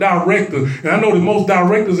actually a director, and I know that most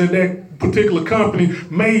directors at that particular company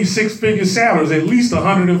made six-figure salaries, at least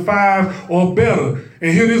 105 or better.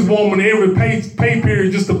 And here this woman, every pay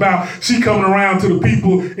period, just about, she coming around to the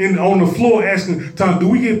people on the floor asking, "Tom, do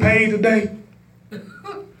we get paid today?"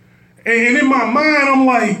 And in my mind, I'm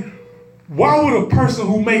like, why would a person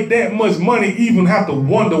who make that much money even have to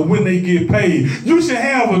wonder when they get paid? You should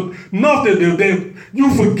have enough that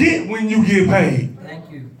you forget when you get paid.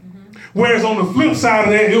 Thank you. Whereas on the flip side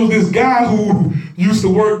of that, it was this guy who used to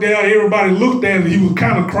work there. Everybody looked at him. He was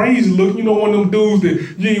kind of crazy looking. You know, one of them dudes that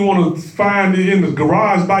you didn't want to find in the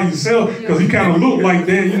garage by yourself because he kind of looked like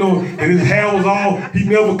that, you know, and his hair was he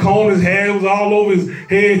never combed his hair. It was all over his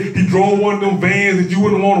head. He drove one of them vans that you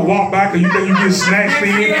wouldn't want to walk by because you think you get snatched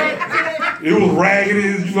in. It was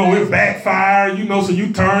raggedy, you know, it backfired, you know, so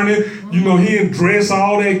you turn it, you know, he didn't dress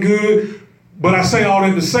all that good. But I say all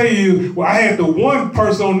that to say is, I had the one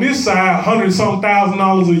person on this side, $100-something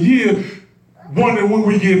thousand a year, wondering when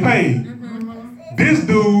we get paid. This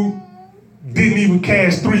dude didn't even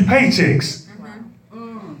cash 3 paychecks.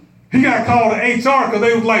 He got called to HR because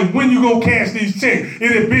they was like, "When you gonna cash these checks?"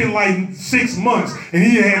 It had been like 6 months and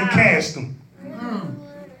he hadn't cashed them.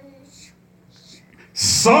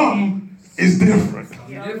 Something is different.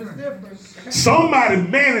 Somebody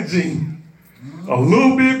managing a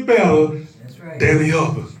little bit better than the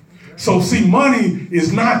other. So see, money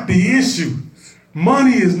is not the issue.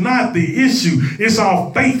 Money is not the issue. It's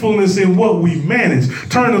our faithfulness in what we manage.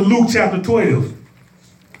 Turn to Luke chapter 12.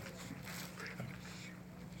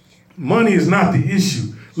 Money is not the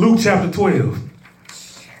issue. Luke chapter 12.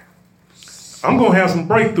 I'm going to have some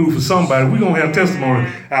breakthrough for somebody. We're going to have testimony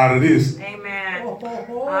out of this. Amen.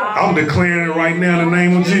 I'm declaring it right now in the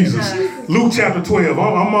name of Jesus. Luke chapter 12.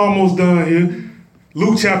 I'm almost done here.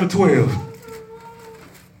 Luke chapter 12.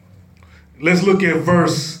 Let's look at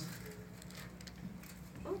verse,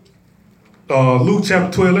 Luke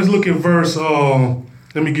chapter 12. Let's look at verse,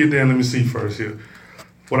 let me get there and let me see first here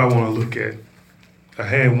what I want to look at. I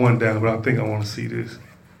had one down, but I think I want to see this.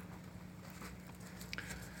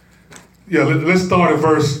 Yeah, let's start at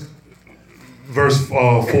verse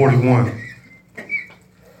 41.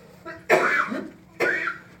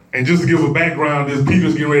 And just to give a background, is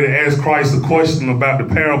Peter's getting ready to ask Christ a question about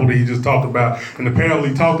the parable that he just talked about. And the parable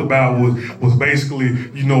he talked about was basically,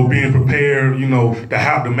 you know, being prepared, you know,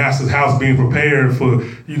 the master's house being prepared for,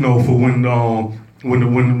 you know, for when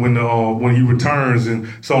he returns and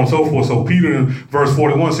so on and so forth. So Peter in verse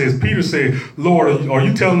 41 says, Peter said, "Lord, are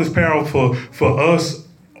you telling this parable for us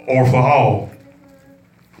or for all?"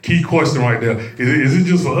 Key question right there. Is it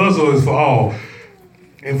just for us or is it for all?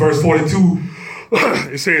 In verse 42,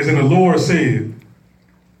 it says, "And the Lord said,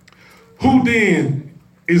 who then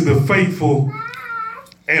is the faithful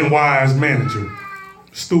and wise manager,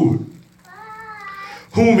 steward,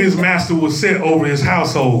 whom his master will set over his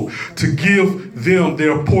household to give them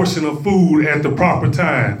their portion of food at the proper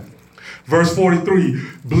time?" Verse 43,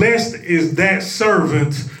 "Blessed is that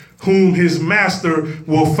servant whom his master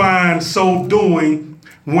will find so doing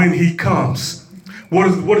when he comes.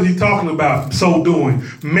 What is he talking about? So doing,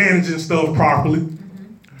 managing stuff properly,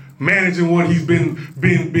 managing what he's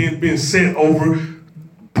been set over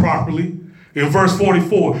properly. In verse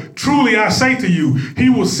 44, truly I say to you, he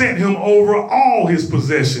will set him over all his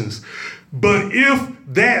possessions. But if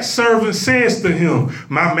that servant says to him,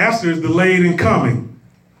 my master is delayed in coming,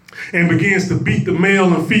 and begins to beat the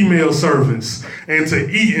male and female servants, and to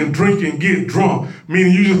eat and drink and get drunk,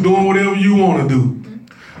 meaning you just doing whatever you want to do.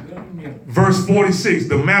 Verse 46,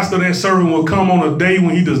 the master of that servant will come on a day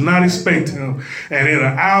when he does not expect him, and in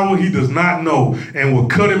an hour he does not know, and will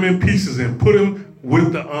cut him in pieces and put him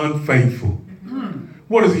with the unfaithful.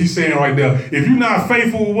 What is he saying right there? If you're not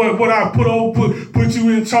faithful with what I put you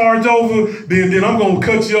in charge over, then I'm going to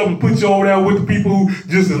cut you up and put you over there with the people who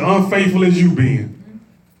just as unfaithful as you being.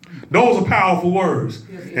 Those are powerful words.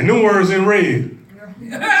 And them words in red.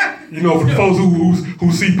 You know, for the folks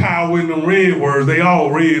who see power in them red words, they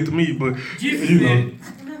all red to me, but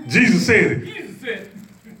Jesus said it.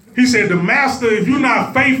 He said, the master, if you're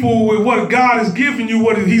not faithful with what God has given you,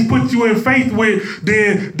 what he's put you in faith with,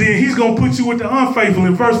 then he's going to put you with the unfaithful.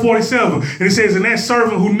 In verse 47, and it says, and that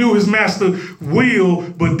servant who knew his master's will,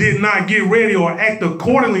 but did not get ready or act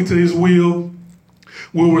accordingly to his will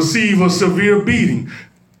receive a severe beating.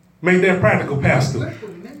 Make that practical, Pastor.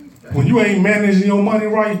 When you ain't managing your money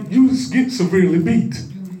right, you get severely beat.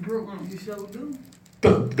 You sure do.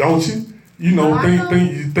 Don't you? You know,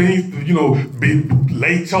 things, you know,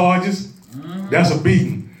 late charges, that's a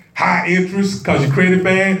beating. High interest, because your credit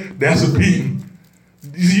bad, that's a beating.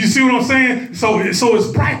 You see what I'm saying? So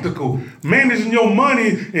it's practical. Managing your money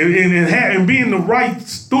and being the right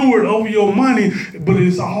steward over your money, but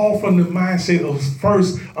it's all from the mindset of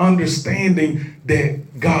first understanding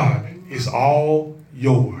that God is all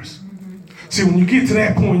yours. See, when you get to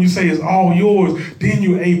that point, you say it's all yours, then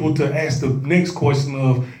you're able to ask the next question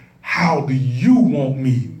of, how do you want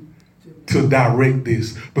me to direct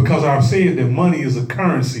this? Because I've said that money is a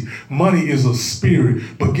currency. Money is a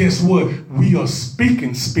spirit. But guess what? We are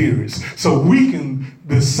speaking spirits. So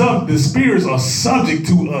the spirits are subject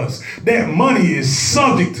to us. That money is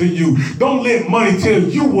subject to you. Don't let money tell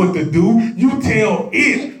you what to do. You tell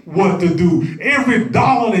it what to do. Every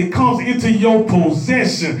dollar that comes into your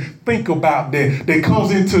possession, think about that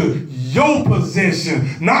comes into your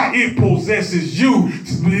possession, not it possesses you,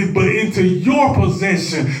 but into your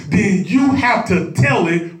possession, then you have to tell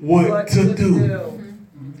it what to do.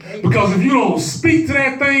 Because if you don't speak to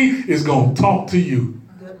that thing, it's going to talk to you.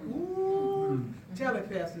 Tell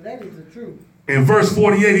it, Pastor, that is the truth. In verse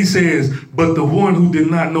 48, he says, but the one who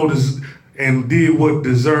did not notice and did what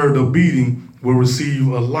deserved a beating will receive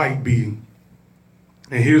a light beating.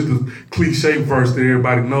 And here's the cliche verse that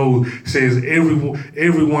everybody knows. It says,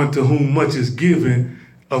 everyone to whom much is given,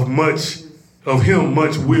 of him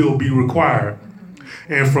much will be required.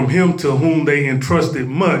 And from him to whom they entrusted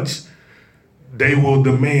much, they will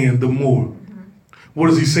demand the more. What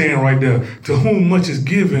is he saying right there? To whom much is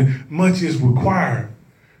given, much is required.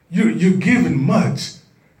 You're given much.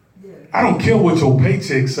 I don't care what your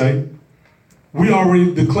paycheck say. We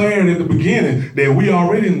already declared at the beginning that we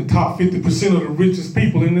already in the top 50% of the richest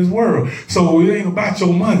people in this world. So it ain't about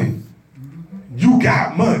your money. You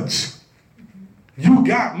got much. You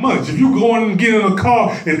got much. If you go in and get in a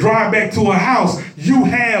car and drive back to a house, you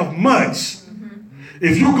have much.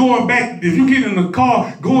 If you get in the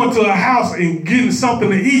car, going to a house and getting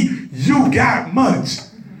something to eat, you got much.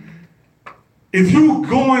 If you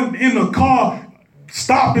going in a car,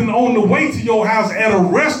 stopping on the way to your house at a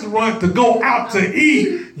restaurant to go out to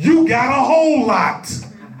eat, you got a whole lot.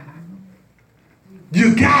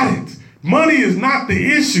 You got it. Money is not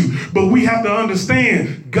the issue, but we have to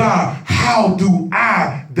understand, God, how do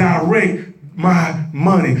I direct my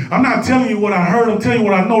money? I'm not telling you what I heard. I'm telling you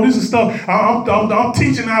what I know. This is stuff I'm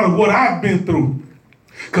teaching out of what I've been through.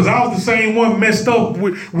 Because I was the same one messed up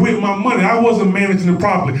with my money. I wasn't managing it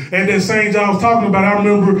properly. At that same job I was talking about,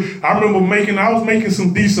 I was making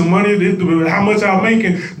some decent money. How much I was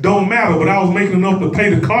making don't matter, but I was making enough to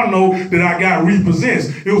pay the car note that I got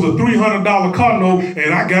repossessed. It was a $300 car note,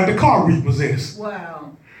 and I got the car repossessed.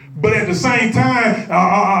 Wow. But at the same time,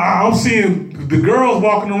 I'm seeing the girls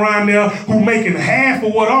walking around there who making half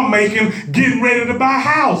of what I'm making, getting ready to buy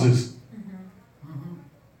houses.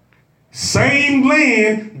 Same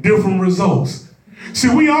land, different results.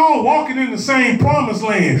 See, we all walking in the same promised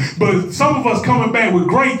land, but some of us coming back with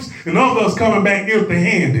grapes and others coming back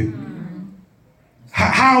empty-handed.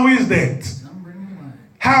 How is that?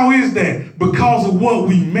 How is that? Because of what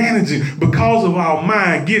we managing, because of our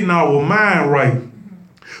mind, getting our mind right.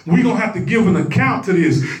 We're going to have to give an account to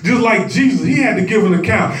this. Just like Jesus, he had to give an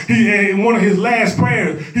account. In one of his last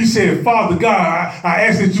prayers, he said, Father God, I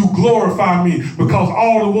ask that you glorify me because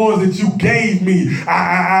all the ones that you gave me,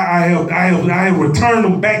 I have returned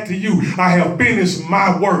them back to you. I have finished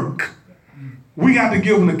my work. We got to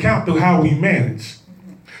give an account to how we manage.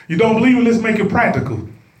 You don't believe it? Let's make it practical.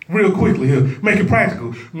 Real quickly here. Make it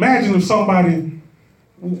practical. Imagine if somebody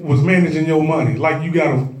was managing your money. Like you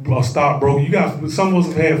got a stockbroker. You got, some of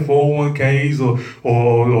us have had 401ks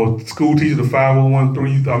or school teacher, the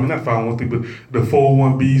 501(c)(3), I mean not 501(c), but the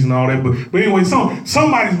 401(b)s and all that. But anyway,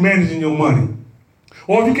 somebody's managing your money.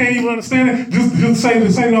 Or if you can't even understand it, just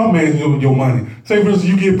say I'm managing your money. Say for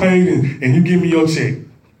instance, you get paid and you give me your check.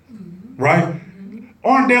 Right?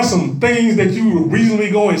 Aren't there some things that you would reasonably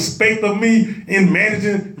go expect of me in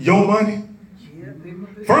managing your money?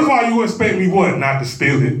 First of all, you expect me what? Not to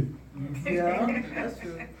steal it. Yeah, that's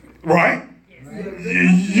true. Right?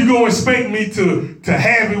 You gonna expect me to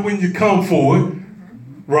have it when you come for it.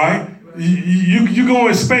 Right? You gonna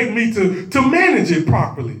expect me to manage it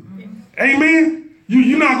properly. Amen?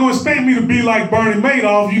 You're not going to expect me to be like Bernie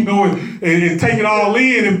Madoff, you know, and take it all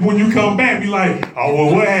in, and when you come back, be like, oh,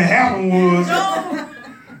 well, what had happened was.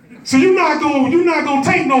 So you're not going to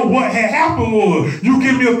take no what had happened was. You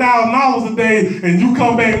give me $1,000 a day, and you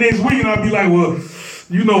come back next week, and I'll be like, well,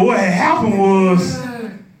 you know, what had happened was.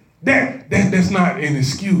 That's not an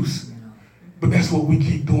excuse, but that's what we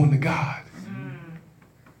keep doing to God.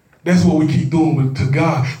 That's what we keep doing to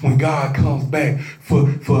God when God comes back for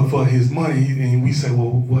his money, and we say,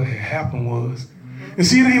 well, what had happened was. And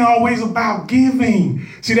see, it ain't always about giving.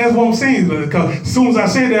 See, that's what I'm saying. Because as soon as I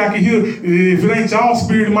said that, I can hear, if it ain't y'all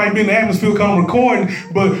spirit, it might be in the atmosphere come recording,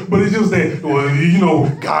 but it's just that, well, you know,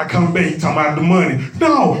 God coming back, talking about the money.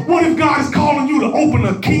 No, what if God is calling you to open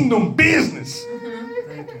a kingdom business?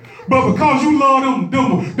 But because you love them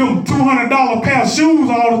 $200 pair of shoes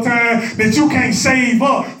all the time, that you can't save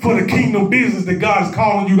up for the kingdom business that God is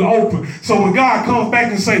calling you to open. So when God comes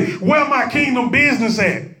back and say, where my kingdom business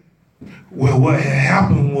at? Well, what had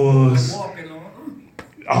happened was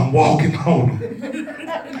I'm walking on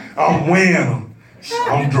them. I'm wearing them.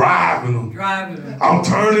 I'm driving them. I'm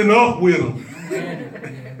turning up with them.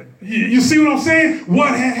 You see what I'm saying?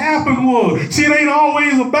 What had happened was, see, it ain't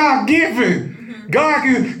always about giving. God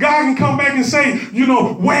can come back and say, you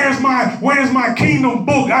know, where's my kingdom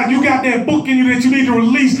book? You got that book in you that you need to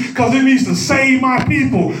release because it needs to save my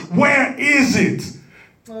people. Where is it?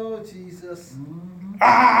 Oh, Jesus.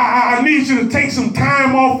 I need you to take some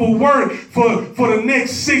time off of work for the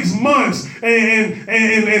next 6 months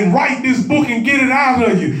and write this book and get it out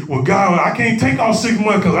of you. Well, God, I can't take off 6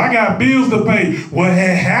 months because I got bills to pay. What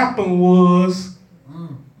had happened was,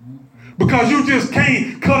 because you just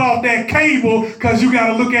can't cut off that cable because you got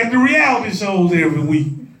to look at the reality shows every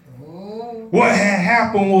week. What had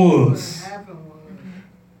happened was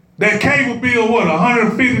that cable bill, what,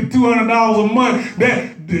 $150, $200 a month,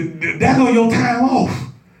 that go your time off.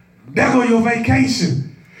 That go your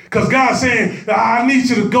vacation. Because God's saying, I need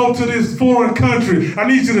you to go to this foreign country. I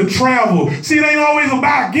need you to travel. See, it ain't always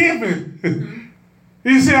about giving.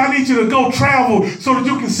 He said, I need you to go travel so that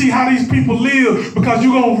you can see how these people live, because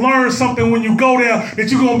you're going to learn something when you go there that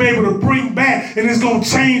you're going to be able to bring back, and it's going to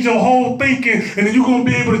change your whole thinking, and then you're going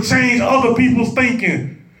to be able to change other people's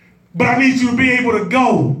thinking. But I need you to be able to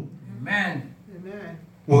go. Amen.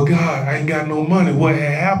 Well, God, I ain't got no money. What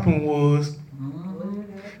had happened was,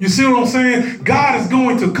 you see what I'm saying? God is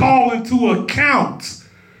going to call into account.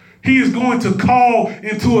 He is going to call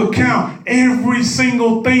into account every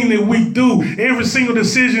single thing that we do, every single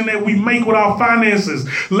decision that we make with our finances.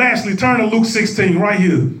 Lastly, turn to Luke 16 right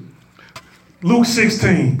here. Luke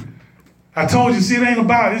 16. I told you, see,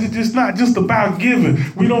 it's just not just about giving.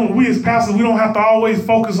 We as pastors, we don't have to always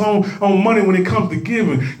focus on money when it comes to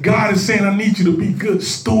giving. God is saying, I need you to be good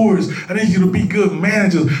stewards. I need you to be good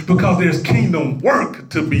managers, because there's kingdom work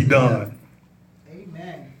to be done.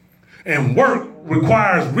 Amen. And work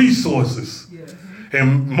requires resources. Yes.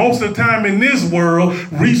 And most of the time in this world,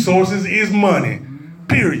 resources is money.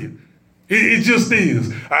 Period. It just is.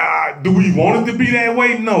 Do we want it to be that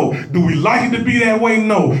way? No. Do we like it to be that way?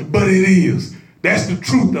 No. But it is. That's the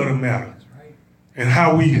truth of the matter. Right. And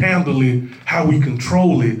how we handle it, how we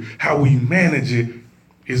control it, how we manage it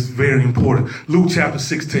is very important. Luke chapter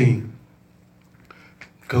 16.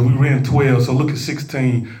 Because we ran 12, so look at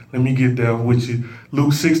 16. Let me get there with you.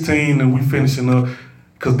 Luke 16, and we finishing up.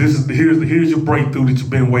 Because here's your breakthrough that you've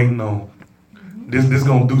been waiting on. This is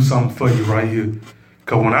going to do something for you right here.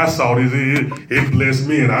 Because when I saw this, it blessed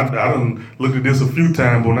me. And I done looked at this a few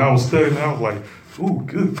times. But when I was studying, I was like, ooh,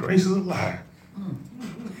 good gracious alive.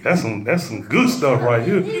 That's some good stuff right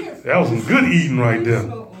here. That was some good eating right there.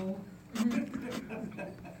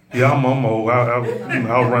 Yeah, I'm old. I was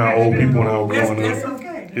around old people when I was growing up.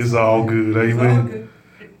 Okay. It's all good. Amen.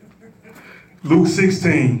 Luke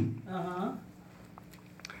 16.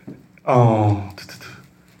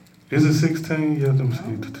 Is it 16? Yeah, let me see.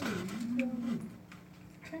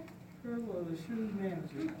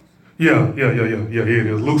 Yeah, here it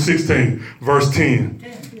is. Luke 16, verse 10.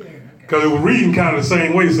 Because it was reading kind of the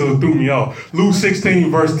same way, so it threw me off. Luke 16,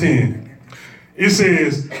 verse 10. It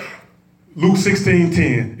says, Luke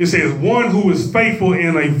 16:10. It says, one who is faithful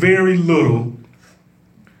in a very little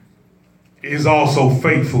is also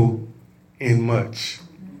faithful in much.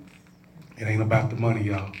 It ain't about the money,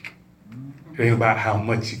 y'all. It ain't about how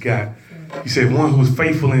much you got. He said, one who is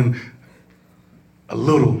faithful in a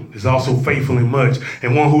little is also faithful in much.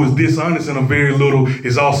 And one who is dishonest in a very little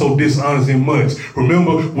is also dishonest in much.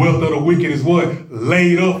 Remember, wealth of the wicked is what?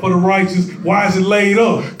 Laid up for the righteous. Why is it laid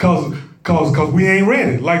up? Because we ain't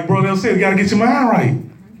ready. Like Brother said, you got to get your mind right.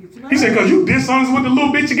 He said, because you dishonest with the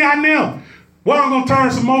little bit you got now. Well, I'm going to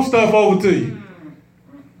turn some more stuff over to you.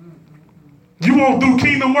 You won't do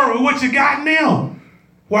kingdom work with what you got now.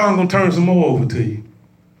 Well, I'm going to turn some more over to you.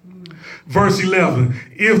 Verse 11,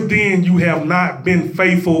 if then you have not been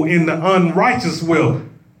faithful in the unrighteous wealth,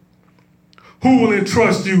 who will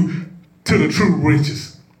entrust you to the true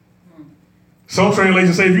riches? Some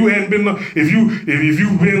translations say if you've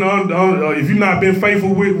not been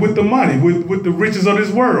faithful with the money, with the riches of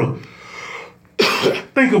this world.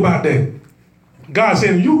 Think about that. God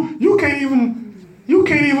said you can't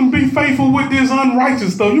even be faithful with this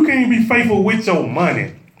unrighteous stuff. You can't even be faithful with your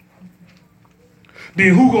money.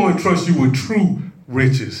 Then who gonna entrust you with true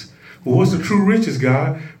riches? Well, what's the true riches,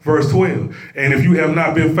 God? Verse 12. And if you have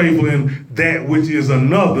not been faithful in that which is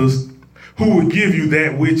another's, who will give you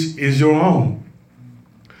that which is your own?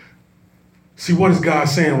 See, what is God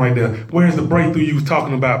saying right there? Where's the breakthrough you was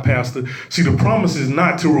talking about, Pastor? See, the promise is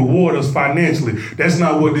not to reward us financially. That's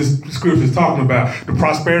not what this scripture is talking about. The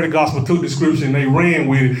prosperity gospel took the scripture and they ran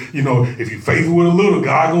with it. You know, if you're faithful with a little,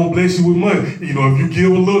 God gonna bless you with money. You know, if you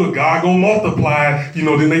give a little, God gonna multiply. You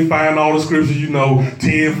know, then they find all the scriptures, you know,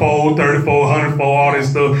 10-fold, 30-fold, 100-fold, all that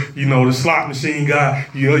stuff. You know, the slot machine guy,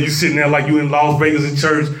 you know, you sitting there like you in Las Vegas in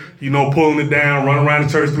church, you know, pulling it down, running around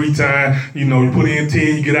the church 3 times, you know, you put in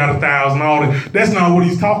 10, you get out 1,000, all that. That's not what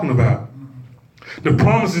he's talking about. The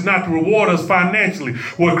promise is not to reward us financially.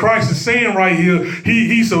 What Christ is saying right here,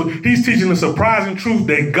 he's teaching a surprising truth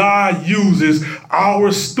that God uses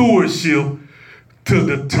our stewardship to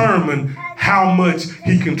determine how much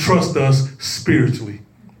he can trust us spiritually.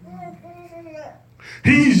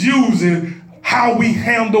 He's using how we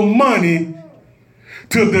handle money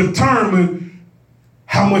to determine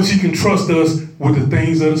how much he can trust us with the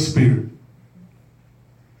things of the Spirit.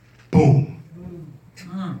 Boom.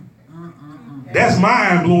 That's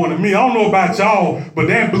mind-blowing to me. I don't know about y'all, but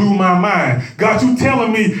that blew my mind. God, you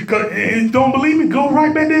telling me, don't believe me? Go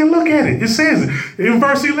right back there and look at it. It says it in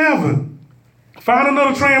verse 11. Find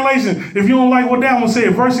another translation if you don't like what that one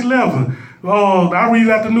said. Verse 11. I read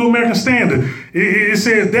out the New American Standard. It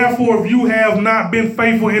says, therefore, if you have not been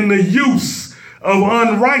faithful in the use of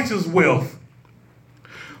unrighteous wealth,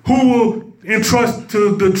 who will entrust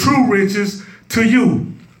to the true riches to you?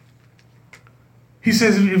 He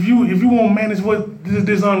says, if you won't manage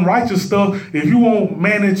this unrighteous stuff, if you won't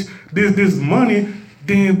manage this money,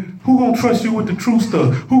 then who gonna trust you with the true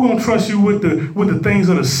stuff? Who gonna trust you with the things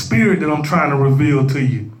of the Spirit that I'm trying to reveal to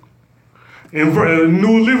you? In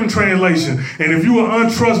New Living Translation, and if you are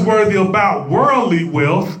untrustworthy about worldly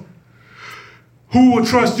wealth, who will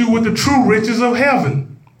trust you with the true riches of heaven?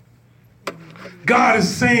 God is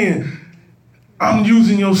saying, I'm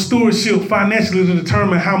using your stewardship financially to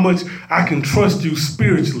determine how much I can trust you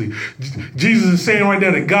spiritually. Jesus is saying right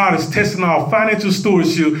there that God is testing our financial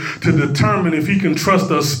stewardship to determine if he can trust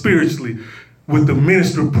us spiritually with the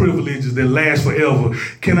ministry privileges that last forever.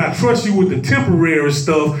 Can I trust you with the temporary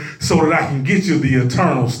stuff so that I can get you the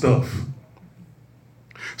eternal stuff?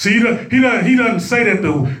 See, he doesn't say that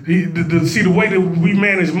the way that we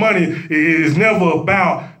manage money is never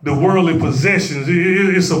about the worldly possessions.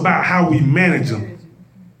 It's about how we manage them.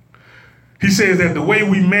 He says that the way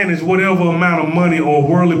we manage whatever amount of money or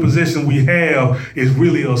worldly possession we have is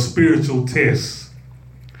really a spiritual test.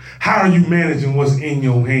 How are you managing what's in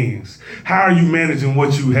your hands? How are you managing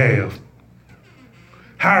what you have?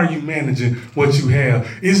 How are you managing what you have?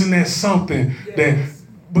 Isn't that something that...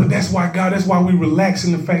 But that's why we relax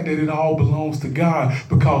in the fact that it all belongs to God.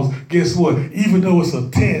 Because guess what? Even though it's a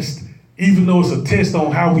test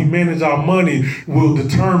on how we manage our money will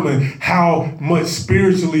determine how much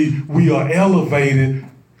spiritually we are elevated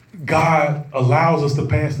God allows us to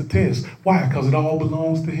pass the test. Why? Because it all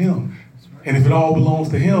belongs to him. And if it all belongs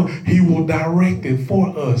to him, he will direct it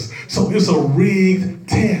for us. So it's a rigged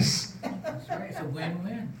test. That's right. It's a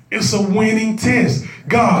win-win. It's a winning test.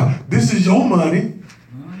 God, this is your money.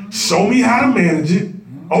 Show me how to manage it.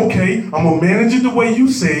 Okay, I'm going to manage it the way you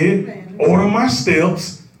said. Order my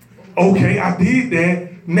steps. Okay, I did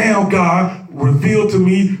that. Now, God, reveal to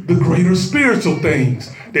me the greater spiritual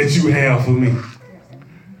things that you have for me.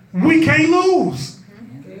 We can't lose.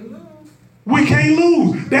 We can't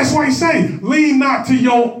lose. That's why he say, lean not to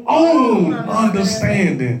your own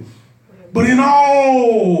understanding, but in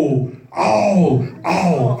all.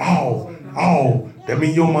 That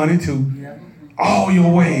means your money too. All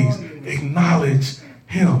your ways, acknowledge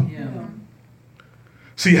him.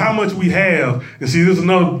 See how much we have. And see, there's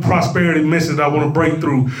another prosperity message I want to break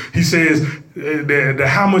through. He says that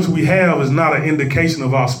how much we have is not an indication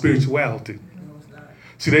of our spirituality.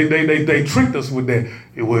 See, they tricked us with that.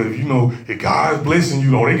 It was, if God's blessing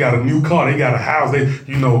you, they got a new car, they got a house,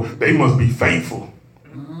 they must be faithful.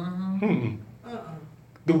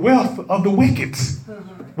 The wealth of the wicked.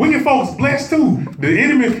 Wicked folks blessed too. The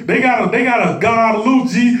enemy, they got a God, a little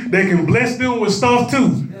G, that can bless them with stuff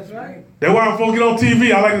too. That's right. That's why folks get on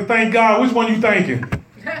TV. I like to thank God. Which one you thanking?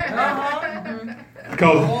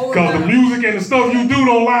 Because the music and the stuff you do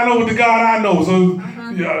don't line up with the God I know. So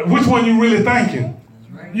which one you really thanking?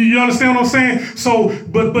 You understand what I'm saying? So,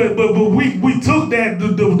 but we took that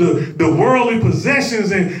the worldly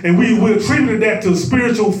possessions and we attributed that to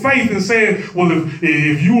spiritual faith and said, well,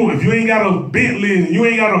 if you ain't got a Bentley and you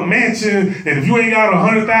ain't got a mansion and if you ain't got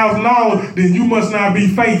 $100,000, then you must not be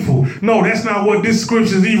faithful. No, that's not what this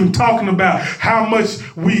scripture is even talking about. How much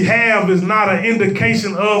we have is not an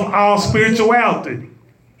indication of our spirituality.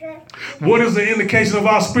 What is the indication of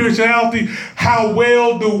our spirituality? How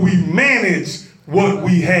well do we manage what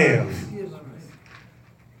we have?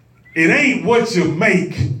 It ain't what you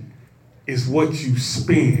make, it's what you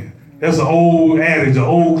spend. That's an old adage, an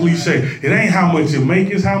old cliche. It ain't how much you make,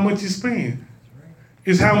 it's how much you spend.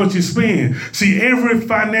 It's how much you spend. See, every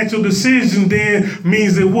financial decision then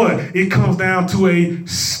means that what? It comes down to a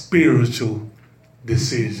spiritual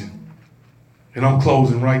decision. And I'm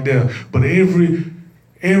closing right there. But every,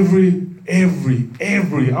 I'm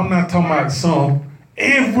not talking about some.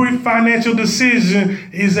 Every financial decision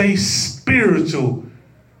is a spiritual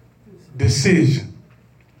decision.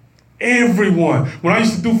 Everyone. When I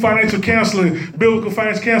used to do financial counseling, biblical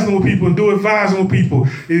financial counseling with people and do advising with people,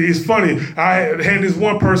 it's funny. I had this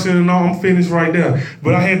one person, and I'm finished right there,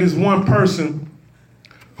 but I had this one person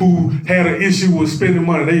who had an issue with spending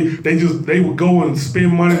money. They would go and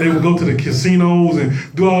spend money. They would go to the casinos and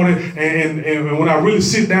do all that. And when I really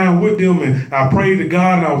sit down with them and I prayed to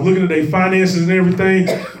God and I was looking at their finances and everything,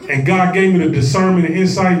 and God gave me the discernment and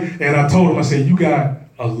insight, and I told them, I said, you got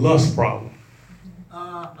a lust problem.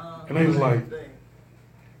 And they was like,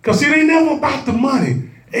 because see, they never about the money.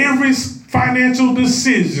 Every financial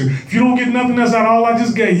decision, if you don't get nothing else out of all I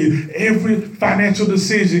just gave you, every financial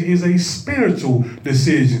decision is a spiritual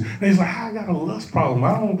decision. And he's like, I got a lust problem.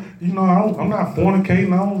 I'm not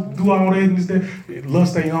fornicating. I don't do all that and this, that.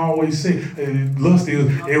 Lust ain't always said. Lust is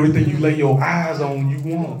everything you lay your eyes on, you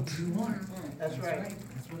want. That's right.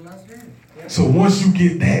 That's what lust is. So once you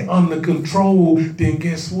get that under control, then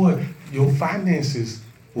guess what? Your finances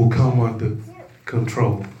will come under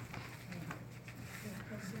control.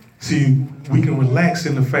 See, we can relax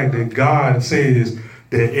in the fact that God says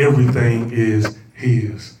that everything is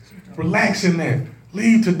his. Relax in that.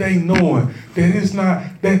 Leave today knowing that it's not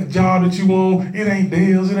that job that you want, it ain't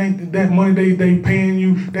theirs, it ain't that money they paying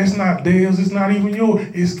you, that's not theirs, it's not even yours,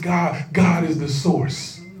 it's God. God is the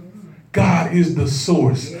source. God is the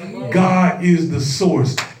source. God is the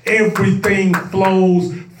source. Everything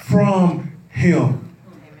flows from him.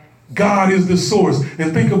 God is the source.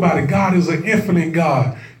 And think about it, God is an infinite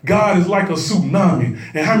God. God is like a tsunami.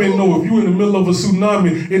 And how many know if you're in the middle of a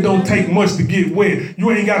tsunami, it don't take much to get wet. You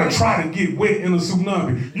ain't got to try to get wet in a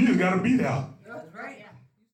tsunami. You just got to be there.